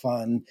lot of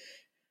fun.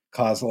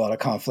 Caused a lot of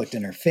conflict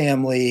in her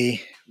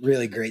family.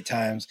 Really great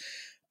times.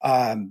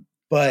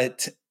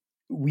 But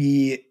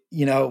we,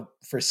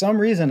 for some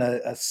reason,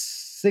 a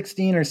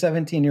 16 or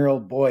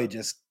 17-year-old boy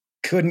just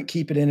couldn't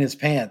keep it in his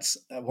pants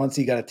once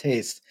he got a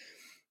taste.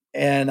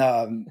 And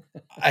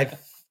I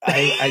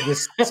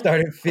just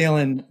started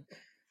feeling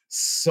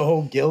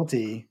so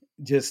guilty,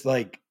 just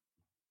like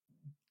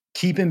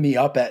keeping me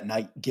up at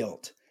night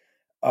guilt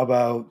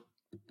about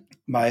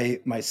my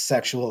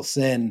sexual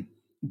sin,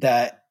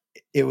 that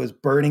it was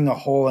burning a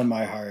hole in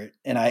my heart,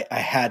 and I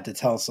had to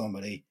tell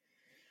somebody.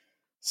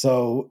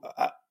 So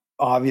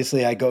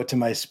obviously I go to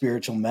my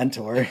spiritual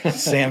mentor,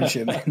 Sam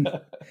Shipman,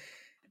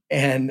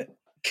 and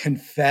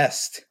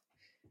confessed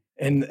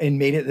and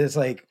made it this,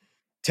 like,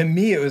 to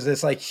me, it was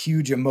this like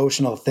huge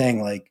emotional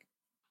thing. Like,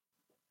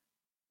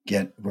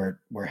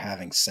 we're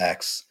having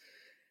sex.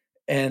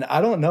 And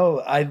I don't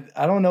know. I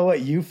don't know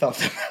what you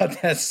felt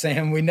about that,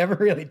 Sam. We never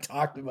really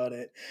talked about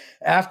it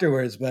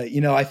afterwards, but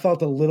I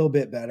felt a little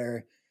bit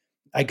better.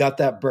 I got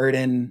that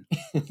burden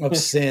of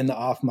sin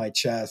off my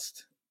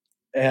chest.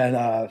 And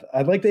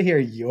I'd like to hear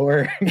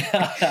your.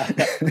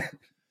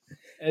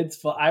 It's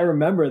fun. I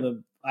remember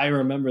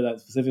that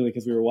specifically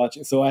because we were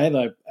watching. So I had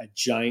a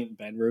giant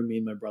bedroom. Me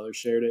and my brother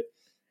shared it,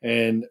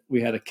 and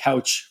we had a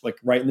couch like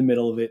right in the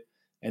middle of it,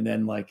 and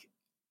then like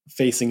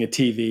facing a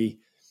TV,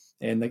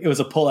 and like it was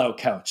a pull-out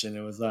couch, and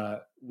it was I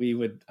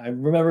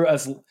remember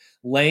us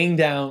laying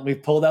down. We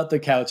pulled out the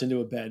couch into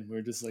a bed. We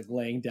were just like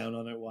laying down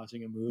on it,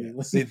 watching a movie.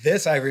 Yeah. See,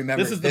 this I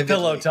remember. This is the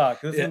pillow talk.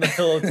 This is when the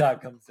pillow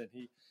talk comes in.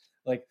 He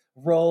like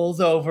rolls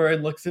over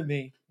and looks at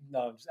me.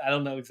 No, I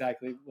don't know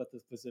exactly what the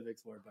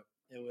specifics were, but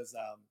it was.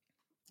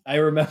 I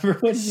remember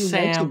when you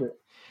mentioned it.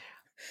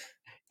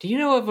 Do you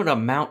know what a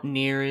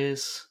mountaineer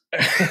is?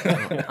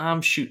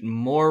 I'm shooting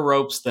more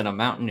ropes than a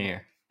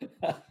mountaineer.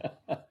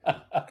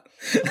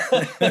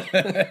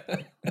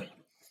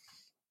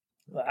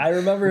 I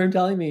remember him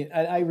telling me.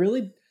 I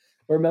really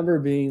remember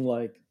being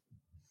like,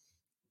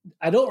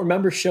 I don't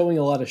remember showing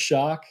a lot of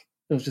shock.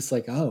 It was just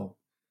like, oh,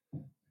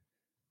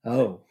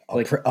 I'll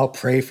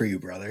pray for you,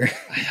 brother.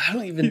 I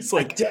don't even. He's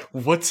like,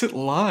 what's it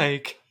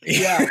like?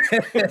 Yeah.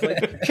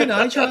 Like, can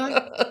I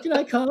try? Can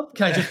I come?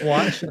 Can I just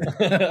watch?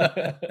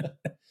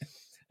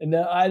 And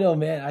no, I don't,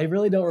 man. I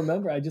really don't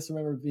remember. I just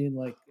remember being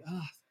like,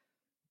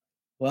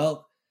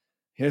 well,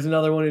 here's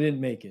another one who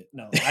didn't make it.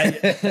 No,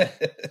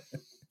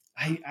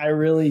 I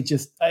really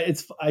just, I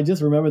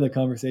just remember the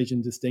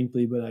conversation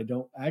distinctly, but I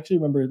don't actually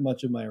remember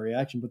much of my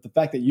reaction. But the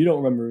fact that you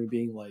don't remember me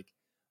being like,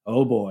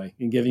 oh boy,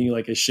 and giving you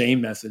like a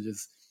shame message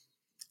is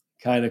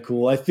kind of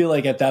cool. I feel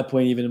like at that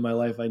point, even in my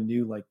life, I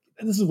knew like,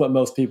 this is what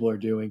most people are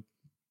doing.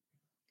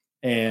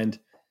 And,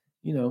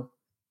 yeah,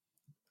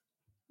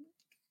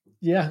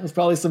 it was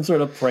probably some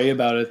sort of pray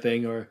about it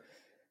thing, or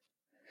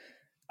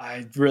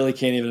I really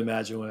can't even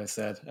imagine what I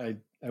said. I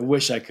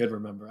wish I could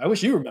remember. I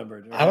wish you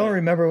remembered. Right? I don't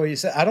remember what you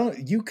said.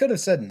 You could have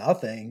said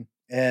nothing.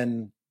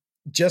 And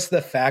just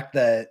the fact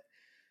that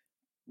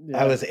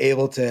I was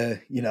able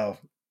to,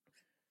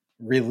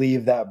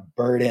 relieve that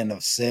burden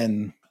of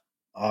sin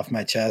off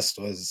my chest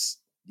was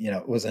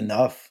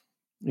enough.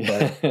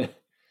 But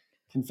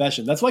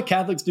confession. That's why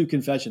Catholics do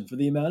confession, for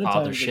the amount of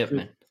Father times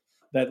Shipman.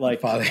 that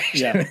like,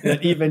 that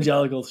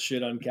evangelicals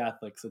shit on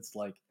Catholics. It's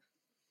like,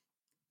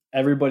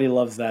 everybody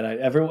loves that.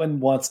 Everyone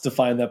wants to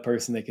find that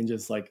person they can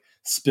just like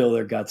spill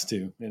their guts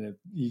to. And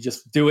you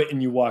just do it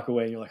and you walk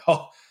away and you're like,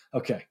 oh,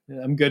 okay,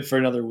 I'm good for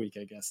another week,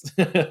 I guess.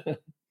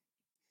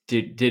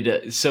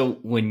 So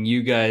when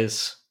you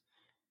guys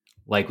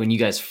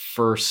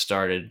first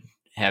started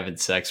having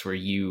sex, were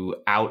you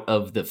out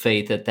of the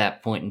faith at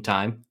that point in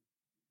time?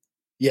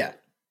 Yeah.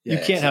 You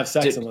can't have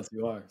sex unless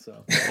you are.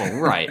 So, well,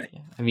 right.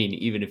 I mean,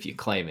 even if you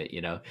claim it,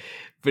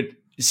 but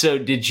so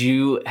did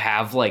you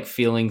have like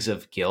feelings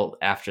of guilt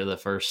after the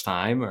first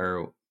time,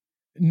 or?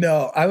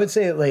 No, I would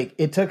say like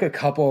it took a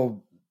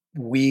couple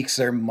weeks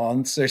or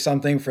months or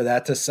something for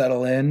that to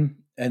settle in.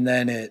 And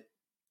then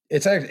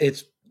it's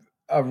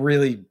a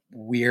really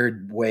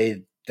weird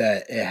way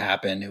that it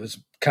happened. It was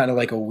kind of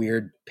like a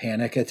weird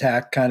panic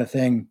attack kind of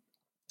thing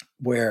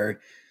where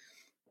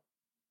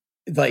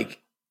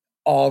like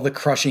all the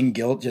crushing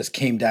guilt just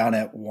came down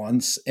at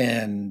once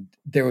and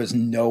there was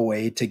no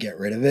way to get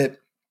rid of it.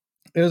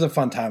 It was a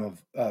fun time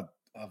of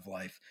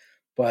life,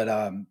 but,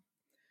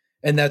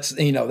 and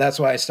that's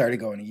why I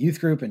started going to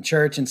youth group and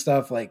church and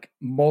stuff like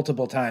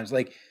multiple times.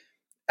 Like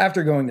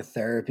after going to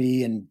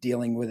therapy and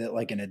dealing with it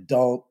like an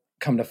adult,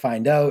 come to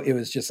find out it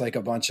was just like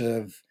a bunch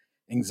of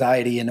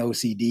anxiety and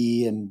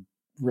OCD and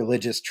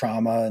religious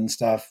trauma and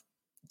stuff.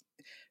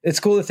 It's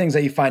cool the things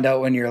that you find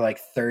out when you're like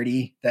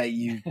 30 that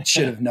you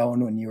should have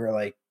known when you were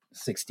like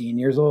 16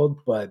 years old.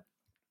 But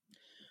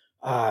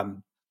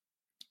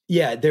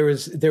yeah, there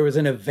was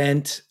an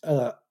event,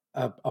 a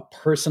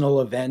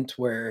personal event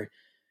where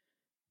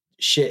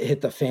shit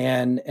hit the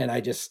fan and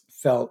I just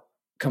felt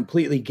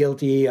completely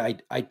guilty.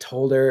 I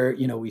told her,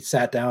 we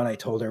sat down, I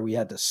told her we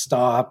had to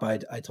stop. I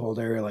told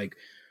her like,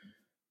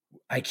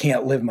 I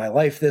can't live my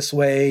life this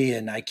way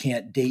and I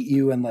can't date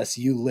you unless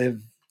you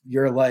live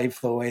your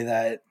life the way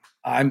that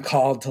I'm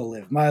called to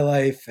live my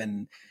life.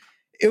 And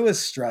it was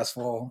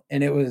stressful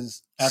and it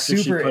was after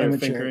super she put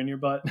immature. Her finger in your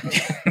butt.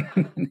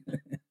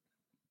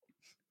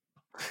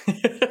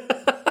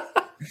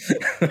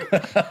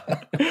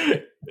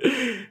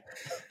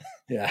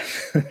 Yeah.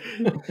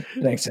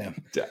 Thanks,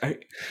 Sam.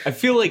 I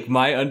feel like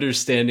my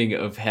understanding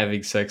of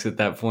having sex at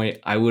that point,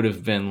 I would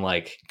have been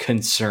like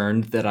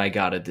concerned that I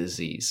got a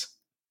disease.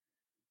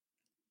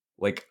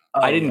 Like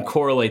I didn't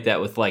correlate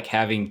that with like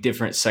having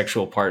different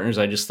sexual partners.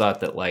 I just thought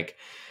that like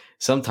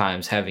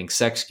sometimes having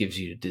sex gives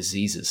you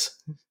diseases.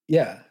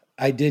 Yeah,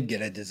 I did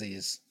get a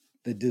disease,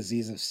 the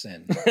disease of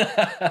sin.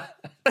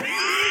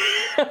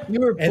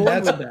 You were born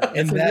with that.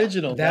 It's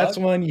original. That's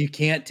one you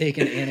can't take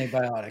an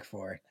antibiotic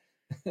for.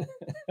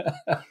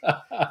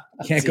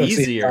 Can't go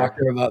see a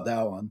doctor about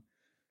that one.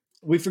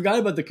 We forgot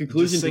about the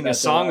conclusion. Just sing a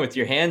song with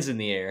your hands in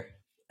the air.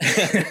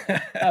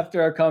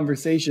 After our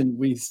conversation,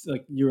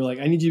 you were like,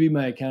 I need you to be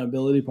my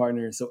accountability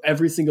partner. So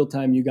every single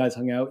time you guys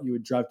hung out, you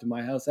would drive to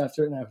my house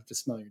after it and I would have to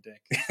smell your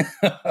dick.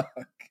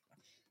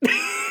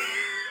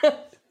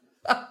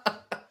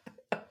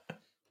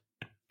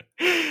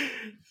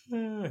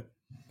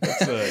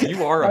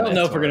 You are. I don't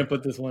know if we're gonna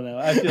put this one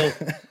out. I feel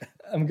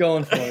I'm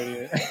going for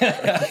it.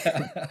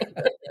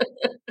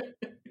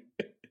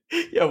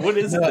 Yeah, what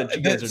is it that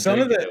you guys are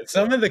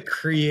some of the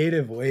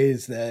creative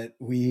ways that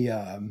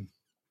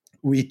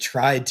we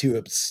tried to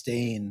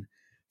abstain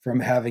from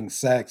having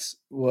sex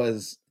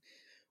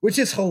which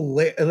is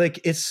hilarious. Like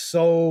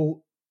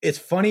it's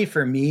funny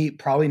for me,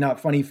 probably not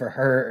funny for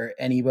her or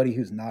anybody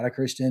who's not a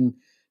Christian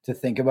to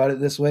think about it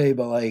this way,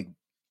 but like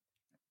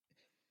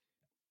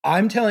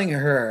I'm telling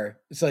her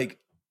it's like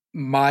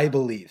my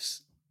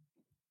beliefs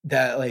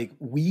that like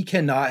we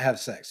cannot have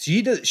sex.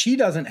 She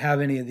doesn't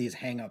have any of these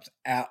hangups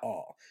at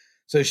all.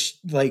 So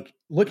like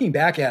looking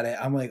back at it,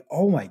 I'm like,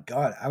 oh my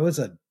God, I was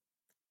a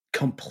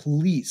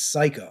complete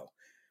psycho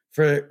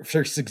for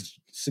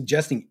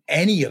suggesting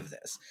any of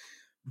this.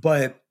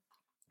 But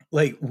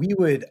like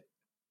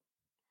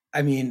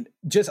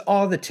just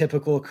all the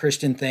typical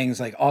Christian things,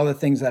 like all the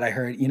things that I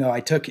heard, I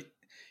took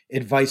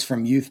advice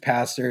from youth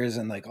pastors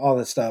and like all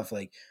this stuff,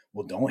 like,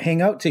 well, don't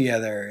hang out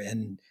together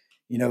and,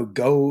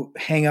 go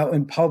hang out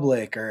in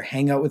public or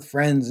hang out with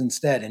friends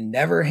instead and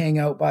never hang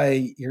out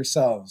by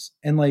yourselves.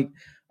 And like,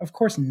 of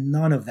course,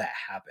 none of that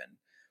happened,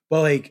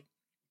 but like,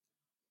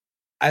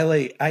 I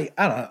don't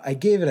know, I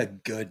gave it a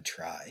good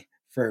try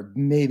for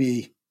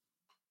maybe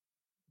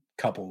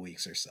a couple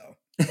weeks or so.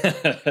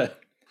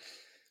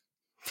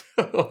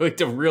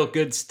 It's a real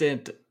good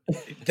stint.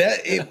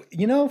 I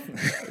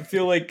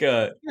feel like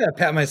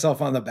pat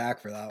myself on the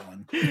back for that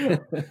one.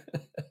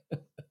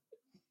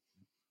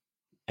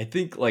 I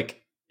think like,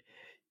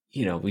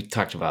 we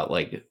talked about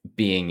like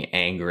being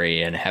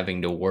angry and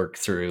having to work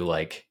through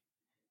like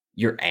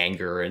your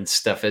anger and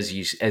stuff as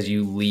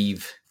you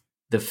leave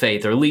the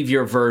faith or leave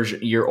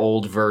your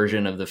old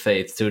version of the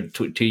faith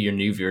to your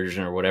new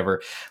version or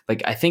whatever.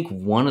 Like, I think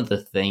one of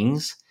the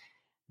things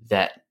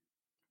that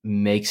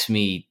makes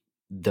me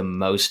the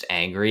most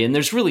angry, and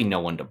there's really no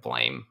one to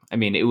blame. I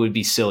mean, it would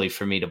be silly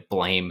for me to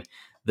blame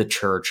the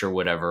church or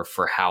whatever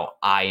for how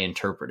I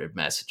interpreted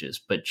messages,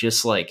 but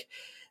just like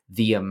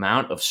the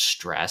amount of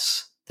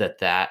stress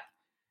that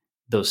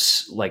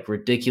those like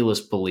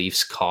ridiculous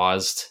beliefs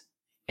caused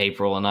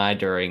April and I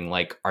during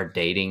like our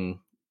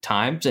dating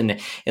times. And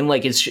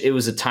like, it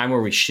was a time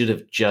where we should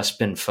have just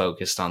been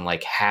focused on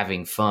like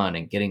having fun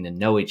and getting to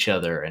know each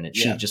other. And it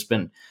should have just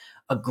been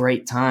a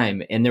great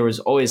time. And there was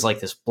always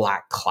like this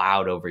black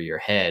cloud over your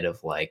head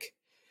of like,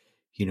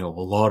 a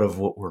lot of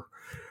what we're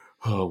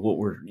oh, what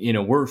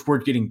we're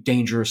getting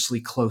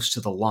dangerously close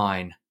to the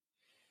line.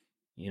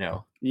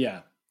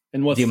 Yeah.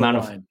 And what's the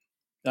line?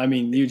 I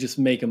mean, you just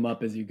make them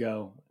up as you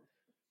go.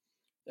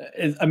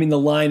 I mean, the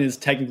line is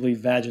technically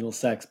vaginal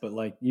sex, but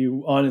like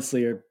you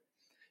honestly are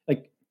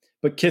like,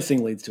 but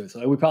kissing leads to it. So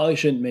like, we probably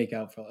shouldn't make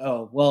out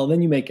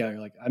then you make out.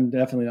 You're like, I'm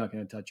definitely not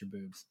going to touch your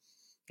boobs.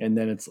 And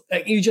then it's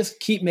like, you just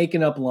keep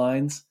making up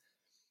lines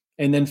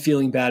and then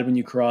feeling bad when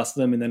you cross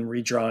them and then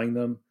redrawing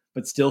them,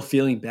 but still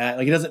feeling bad.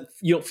 Like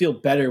you don't feel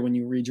better when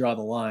you redraw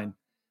the line,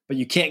 but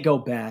you can't go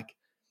back.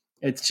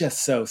 It's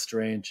just so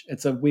strange.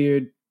 It's a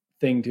weird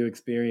thing to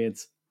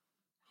experience.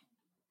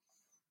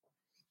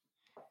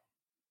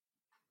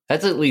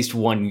 That's at least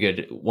one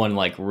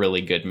like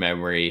really good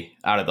memory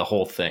out of the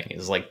whole thing.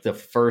 Is like the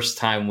first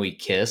time we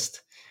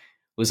kissed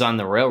was on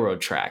the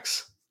railroad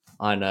tracks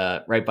on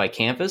right by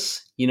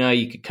campus. You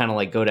could kind of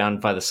like go down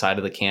by the side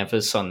of the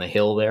campus on the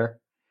hill there.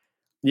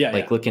 Yeah.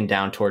 Like looking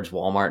down towards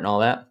Walmart and all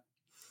that.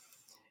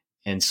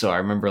 And so I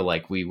remember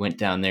like we went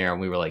down there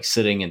and we were like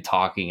sitting and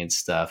talking and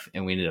stuff,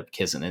 and we ended up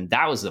kissing. And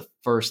that was the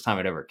first time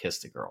I'd ever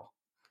kissed a girl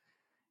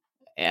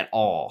at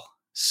all.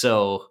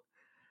 So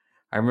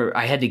I remember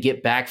I had to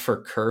get back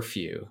for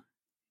curfew,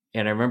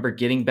 and I remember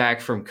getting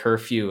back from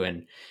curfew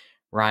and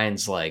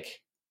Ryan's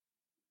like,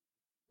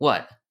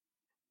 what?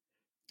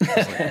 I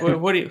was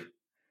like, what do you,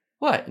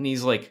 what? And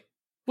he's like,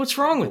 what's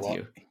wrong with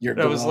you?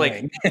 I was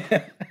like,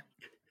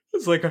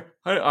 it's like,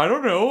 I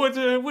don't know. What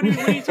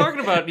are you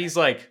talking about? And he's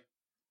like,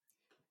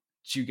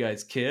 did you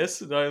guys kiss?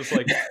 And I was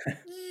like,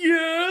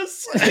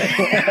 yes.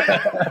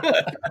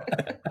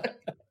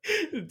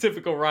 In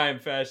typical Ryan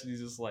fashion, he's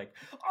just like,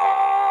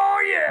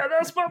 oh yeah,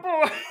 that's my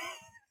boy.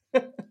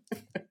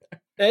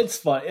 It's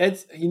fun.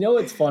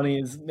 What's funny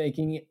is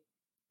making it.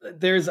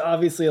 There's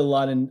obviously a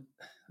lot of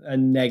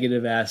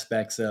negative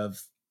aspects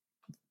of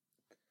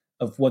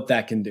what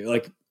that can do.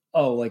 Like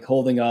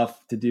holding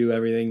off to do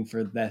everything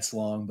for this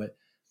long, but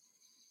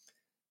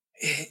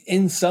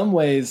in some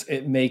ways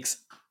it makes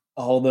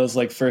all those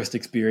like first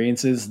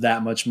experiences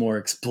that much more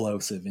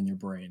explosive in your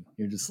brain.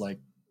 You're just like,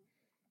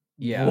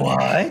 yeah,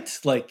 what?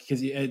 Like,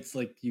 because it's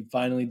like you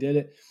finally did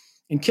it.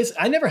 And kiss,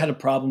 I never had a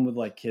problem with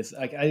like kiss.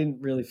 Like, I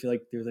didn't really feel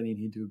like there was any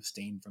need to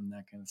abstain from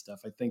that kind of stuff.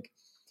 I think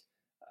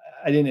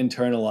I didn't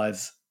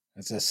internalize.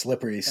 It's a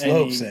slippery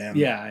slope, Sam.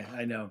 Yeah,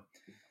 I know.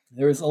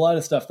 There was a lot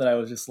of stuff that I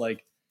was just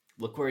like,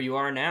 look where you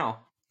are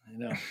now. I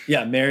know.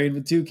 Yeah, married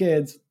with 2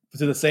 kids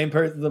to the same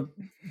person,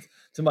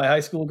 to my high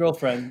school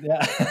girlfriend.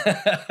 Yeah.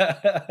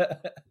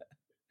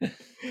 The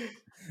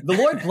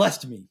Lord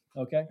blessed me.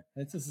 Okay.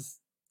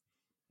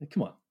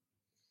 Come on.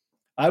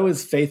 I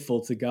was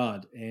faithful to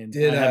God, and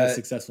I have a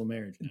successful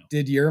marriage now.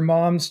 Did your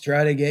moms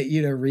try to get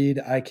you to read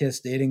I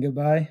Kissed Dating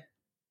Goodbye?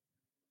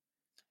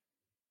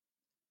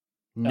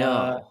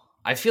 No.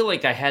 I feel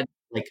like I had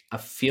like a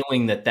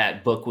feeling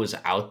that book was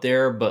out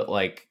there, but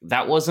like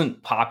that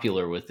wasn't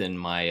popular within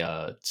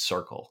my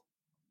circle.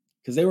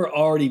 Because they were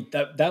already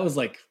that was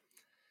like,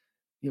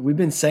 yeah, we've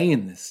been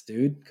saying this,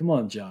 dude. Come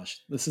on, Josh.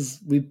 This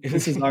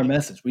is our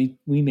message. We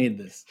made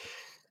this.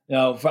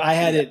 I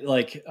had it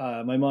like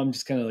my mom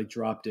just kind of like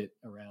dropped it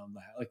around the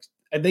house.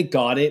 Like they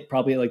got it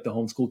probably at like the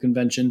homeschool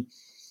convention.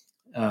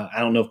 I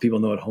don't know if people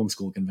know what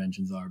homeschool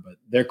conventions are, but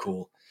they're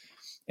cool.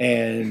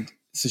 And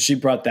so she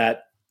brought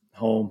that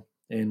home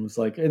and was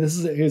like, hey,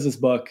 here's this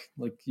book.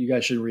 Like, you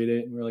guys should read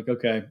it. And we're like,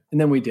 okay.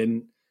 And then we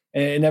didn't.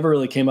 And it never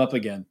really came up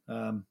again.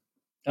 I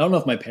don't know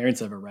if my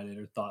parents ever read it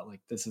or thought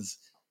like this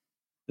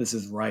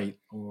is right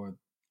or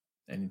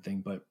anything,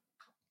 but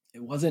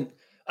it wasn't.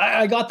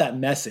 I got that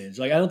message.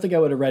 Like, I don't think I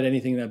would have read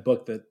anything in that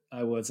book that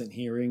I wasn't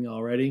hearing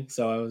already.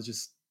 So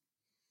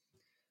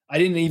I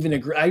didn't even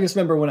agree. I just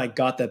remember when I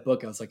got that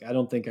book, I was like, I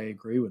don't think I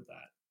agree with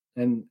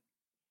that. And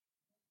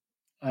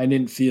I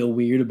didn't feel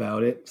weird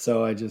about it.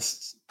 So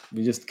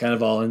we just kind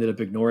of all ended up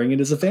ignoring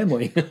it as a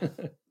family.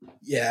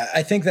 Yeah.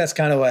 I think that's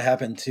kind of what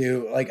happened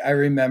too. Like, I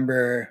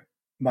remember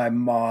my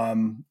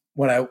mom,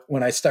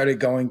 when I started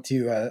going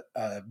to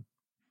a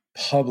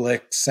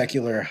public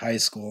secular high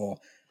school,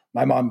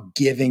 my mom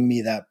giving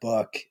me that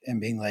book and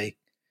being like,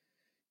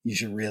 you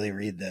should really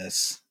read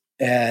this.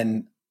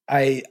 And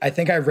I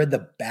think I read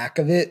the back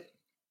of it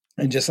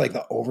and just like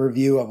the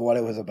overview of what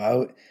it was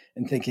about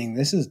and thinking,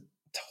 this is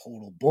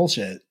total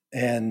bullshit.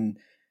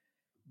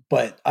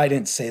 But I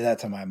didn't say that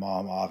to my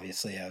mom,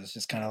 obviously. I was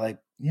just kind of like,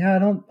 yeah,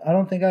 I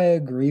don't think I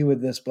agree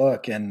with this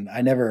book. And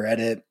I never read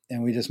it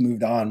and we just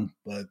moved on.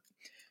 But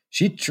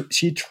she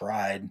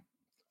tried.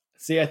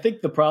 See, I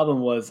think the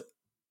problem was,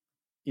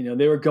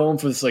 they were going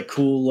for this like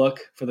cool look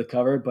for the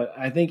cover, but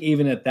I think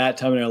even at that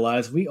time in our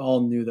lives, we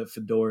all knew that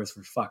fedoras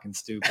were fucking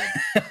stupid.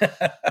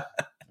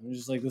 I'm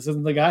just like, this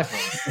isn't the guy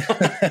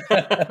for us.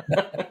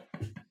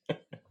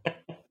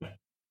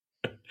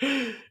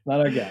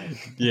 Not our guy.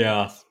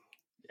 Yeah.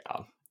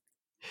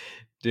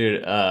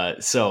 Dude,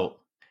 so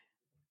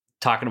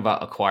talking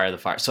about Acquire the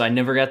Fire. So I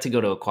never got to go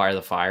to Acquire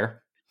the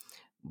Fire,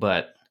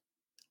 but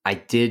I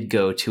did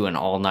go to an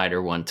all-nighter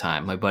one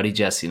time. My buddy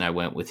Jesse and I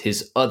went with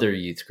his other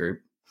youth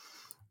group.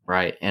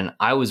 Right. And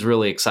I was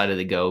really excited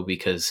to go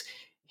because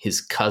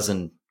his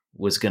cousin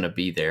was going to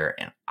be there,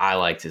 and I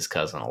liked his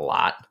cousin a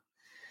lot.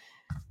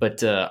 But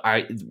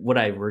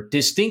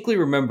distinctly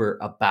remember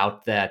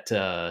about that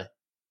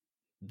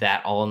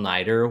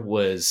all-nighter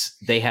was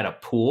they had a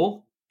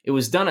pool. It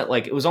was done at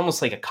it was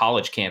almost like a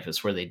college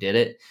campus where they did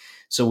it.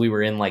 So we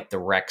were in like the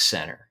rec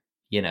center,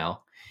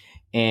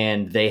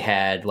 and they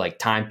had like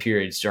time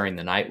periods during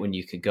the night when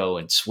you could go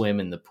and swim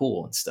in the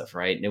pool and stuff,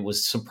 right? And it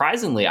was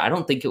surprisingly, I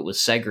don't think it was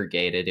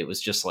segregated. It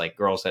was just like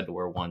girls had to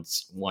wear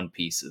one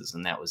pieces,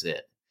 and that was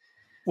it.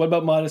 What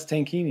about modest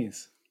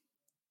tankinis?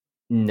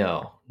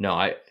 No.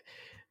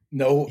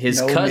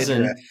 His no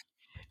cousin midriff.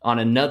 On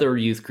another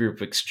youth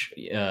group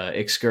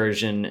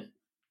excursion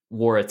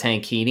wore a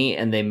tankini,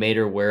 and they made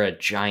her wear a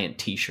giant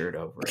T-shirt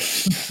over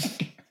it.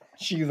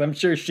 I'm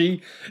sure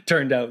she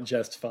turned out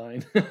just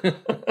fine.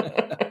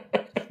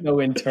 No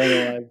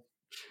internalized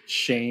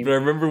shame. But I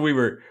remember we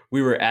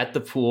were at the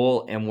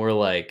pool and we're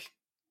like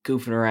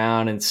goofing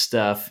around and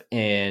stuff.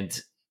 And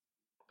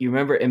you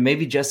remember, and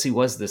maybe Jesse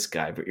was this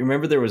guy, but you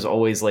remember there was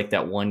always like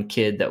that one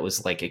kid that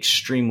was like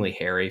extremely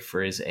hairy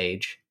for his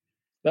age.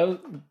 That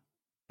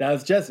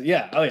was Jesse.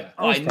 Yeah. Oh yeah.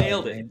 Oh, I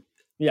nailed it.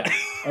 Yeah.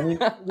 I mean,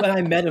 when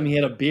I met him, he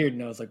had a beard,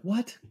 and I was like,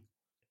 "What?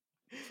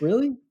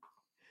 Really?"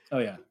 Oh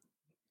yeah.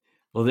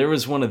 Well, there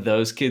was one of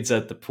those kids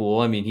at the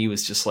pool. I mean, he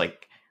was just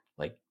like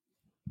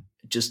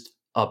just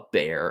a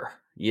bear,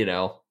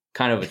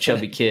 kind of a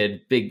chubby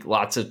kid, big,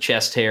 lots of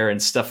chest hair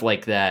and stuff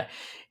like that.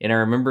 And I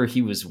remember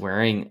he was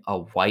wearing a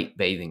white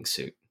bathing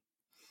suit.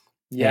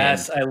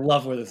 Yes, I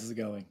love where this is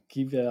going.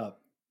 Keep it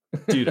up.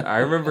 Dude, I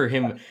remember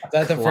him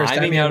That's the first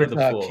time out of the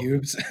saw pool.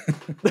 Pubes.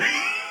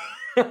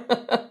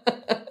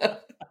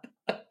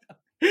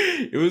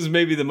 It was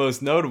maybe the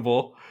most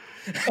notable.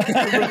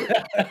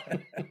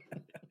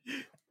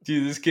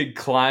 Dude, this kid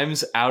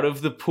climbs out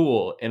of the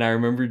pool, and I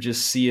remember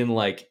just seeing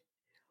like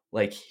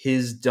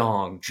his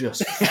dong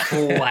just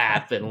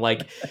flapping.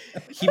 Like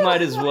he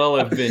might as well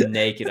have been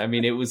naked. I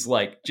mean, it was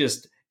like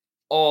just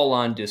all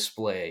on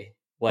display,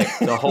 like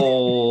the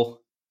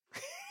whole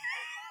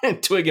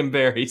twig and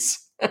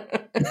berries.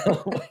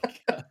 Oh my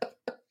God.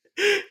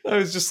 I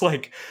was just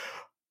like,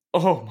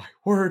 oh my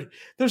word,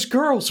 there's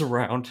girls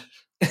around.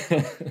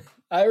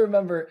 I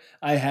remember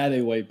I had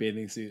a white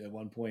bathing suit at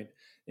one point,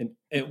 and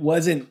it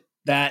wasn't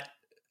that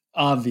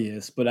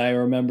obvious, but I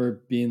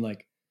remember being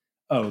like,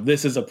 oh,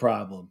 this is a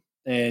problem,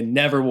 and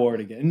never wore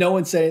it again. No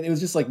one said it. It was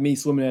just like me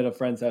swimming at a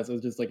friend's house. It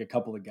was just like a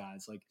couple of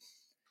guys.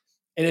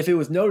 And if it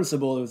was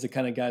noticeable, it was the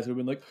kind of guys who would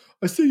have been like,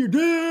 I see your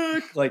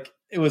dick. Like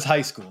it was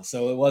high school.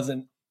 So it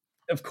wasn't,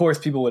 of course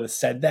people would have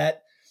said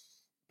that,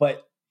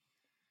 but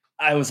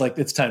I was like,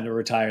 it's time to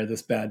retire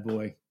this bad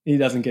boy. He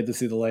doesn't get to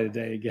see the light of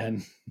day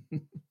again.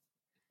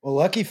 Well,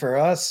 lucky for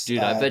us. Dude,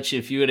 I bet you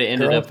if you would have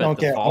ended up at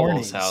the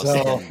Falls house.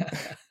 So.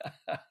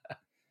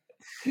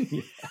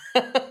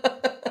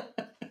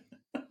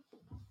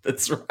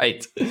 That's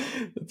right.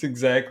 That's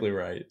exactly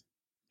right.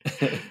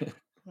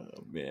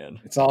 Oh man,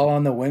 it's all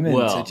on the women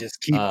to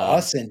just keep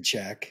us in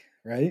check,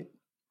 right?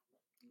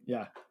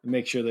 Yeah,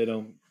 make sure they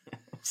don't.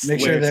 Make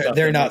sure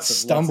they're not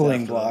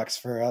stumbling blocks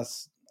for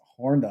us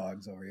horn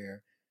dogs over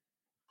here.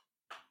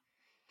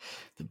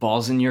 The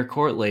ball's in your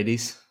court,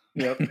 ladies.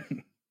 Yep.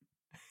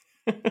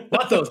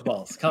 Not those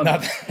balls. Come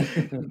on.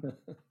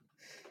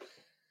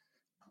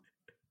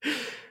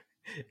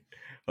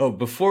 Oh,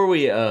 before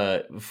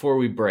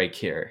we break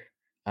here,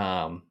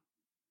 on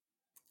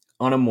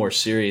a more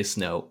serious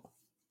note,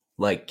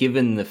 like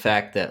given the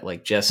fact that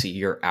like Jesse,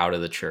 you're out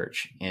of the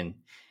church, and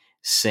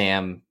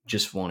Sam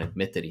just won't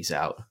admit that he's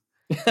out.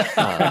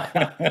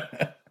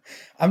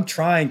 I'm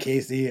trying,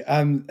 Casey.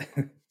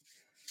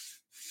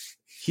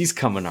 He's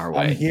coming our way.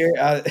 I'm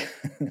here.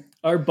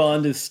 Our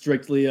bond is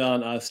strictly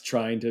on us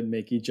trying to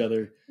make each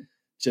other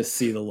just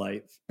see the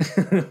light.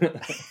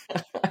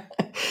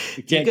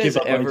 We can't you guys give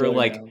up ever on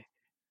like? now.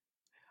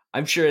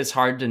 I'm sure it's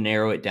hard to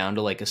narrow it down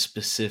to like a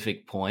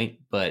specific point,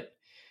 but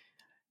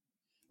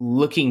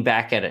looking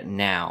back at it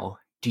now,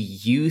 do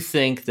you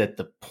think that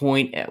the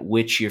point at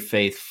which your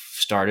faith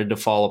started to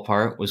fall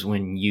apart was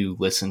when you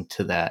listened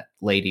to that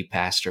lady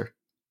pastor?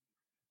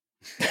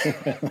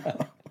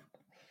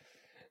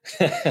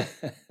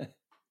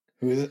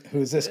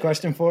 Who's this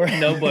question for?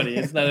 Nobody.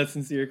 It's not a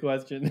sincere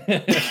question.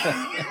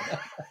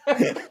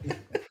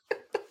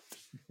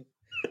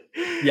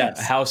 Yes.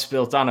 A house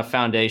built on a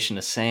foundation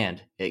of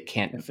sand, it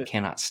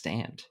cannot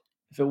stand.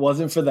 If it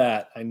wasn't for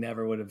that, I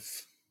never would have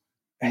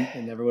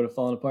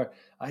fallen apart.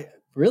 I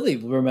really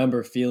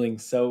remember feeling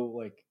so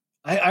like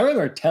I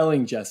remember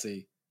telling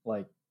Jesse,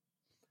 like,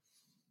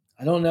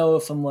 I don't know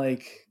if I'm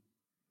like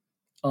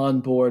on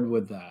board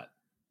with that,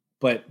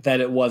 but that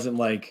it wasn't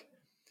like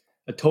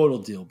a total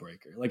deal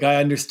breaker. Like I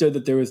understood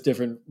that there was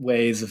different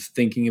ways of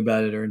thinking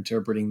about it or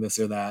interpreting this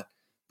or that,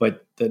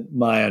 but that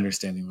my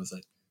understanding was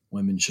that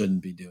women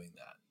shouldn't be doing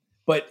that.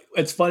 But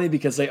it's funny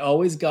because they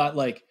always got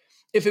like,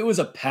 if it was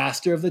a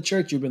pastor of the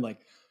church, you've been like,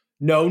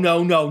 no.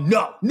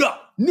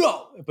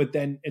 But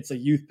then it's a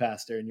youth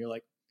pastor and you're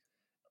like,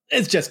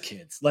 it's just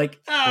kids. Like,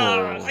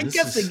 I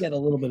guess they get a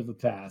little bit of a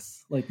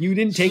pass. Like you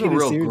didn't take it as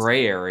real seriously.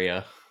 gray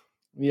area.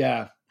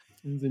 Yeah.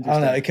 I don't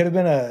know. It could have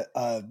been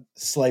a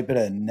slight bit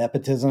of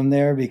nepotism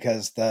there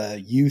because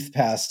the youth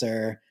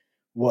pastor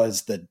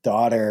was the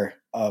daughter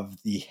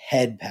of the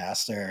head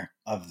pastor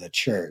of the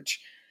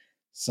church.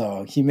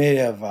 So he may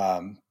have,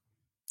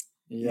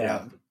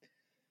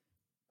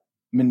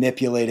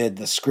 manipulated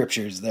the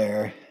scriptures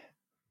there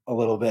a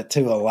little bit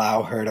to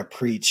allow her to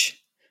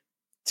preach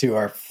to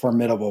our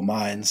formidable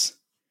minds.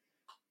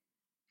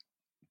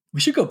 We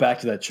should go back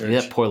to that church.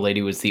 That poor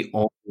lady was the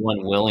only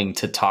one willing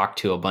to talk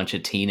to a bunch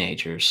of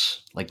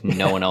teenagers. Like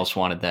no one else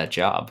wanted that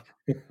job.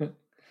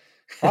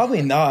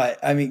 Probably not.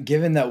 I mean,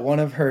 given that one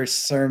of her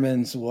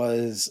sermons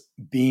was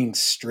being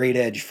straight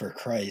edge for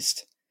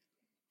Christ.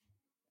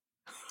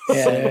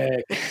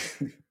 And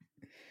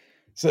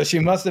so she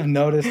must have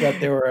noticed that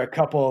there were a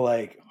couple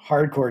like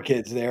hardcore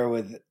kids there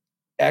with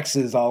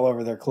X's all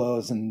over their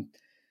clothes and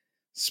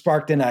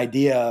sparked an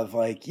idea of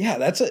like, yeah,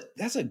 that's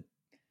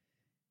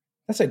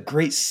a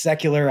great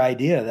secular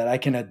idea that I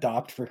can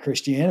adopt for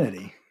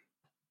Christianity.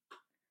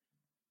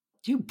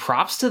 Dude,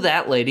 props to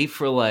that lady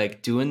for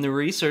like doing the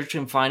research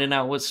and finding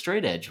out what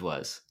straight edge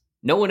was.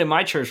 No one in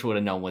my church would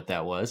have known what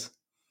that was.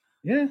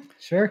 Yeah,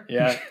 sure.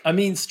 Yeah. I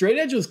mean, straight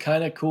edge was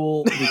kind of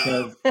cool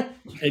because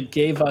it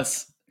gave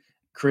us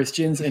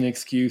Christians an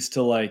excuse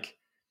to like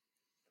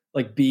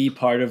be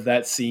part of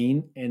that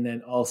scene and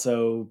then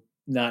also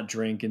not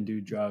drink and do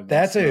drugs.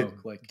 That's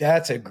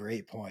a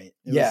great point.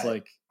 Yeah.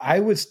 Was I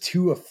was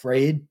too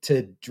afraid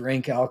to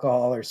drink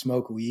alcohol or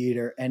smoke weed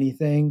or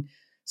anything.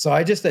 So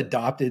I just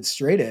adopted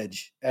straight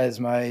edge as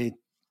my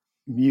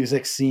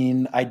music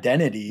scene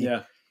identity.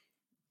 Yeah.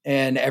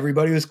 And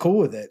everybody was cool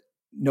with it.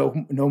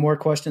 No more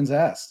questions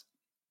asked.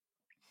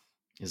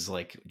 It's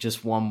like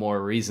just one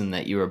more reason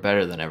that you were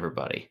better than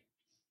everybody.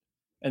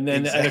 And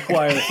then at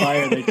Acquire the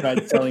Fire, they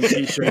tried selling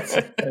t-shirts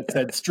that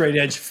said straight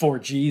edge for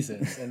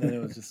Jesus. And then it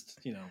was just,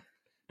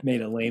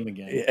 made it lame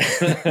again.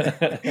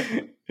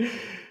 Yeah.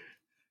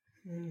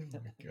 Oh,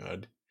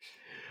 God.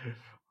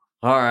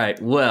 All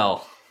right.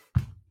 Well,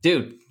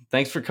 dude,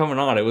 thanks for coming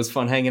on. It was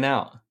fun hanging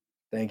out.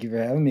 Thank you for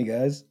having me,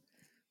 guys.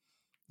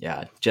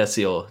 Yeah,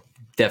 Jesse will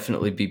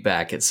definitely be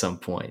back at some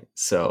point.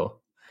 So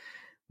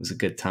it was a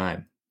good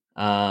time.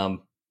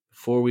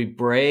 Before we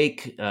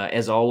break,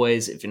 as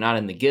always, if you're not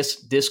in the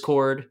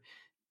Discord,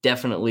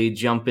 definitely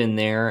jump in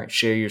there,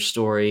 share your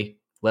story.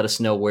 Let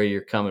us know where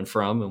you're coming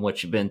from and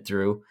what you've been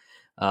through.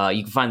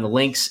 You can find the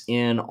links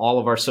in all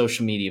of our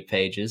social media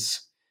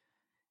pages.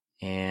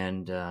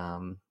 And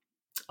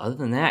other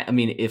than that, I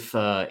mean, if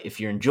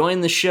you're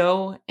enjoying the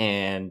show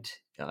and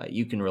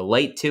you can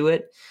relate to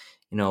it,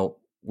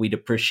 we'd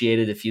appreciate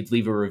it if you'd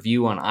leave a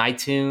review on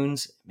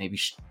iTunes. Maybe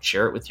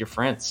share it with your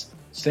friends.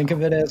 Think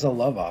of it as a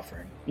love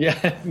offering.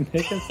 Yeah,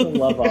 make us a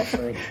love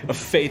offering. A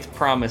faith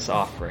promise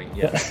offering,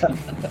 yes.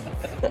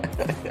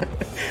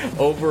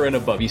 Over and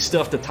above. You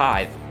still have to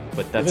tithe,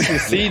 but that's the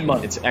seed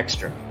money. It's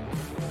extra.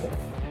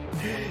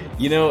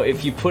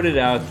 If you put it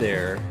out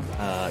there,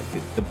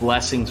 the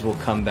blessings will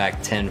come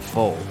back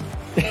tenfold.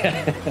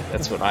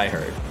 That's what I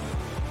heard.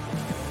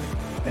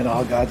 And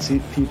all God's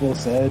people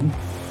said,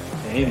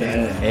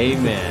 Amen.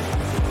 Amen.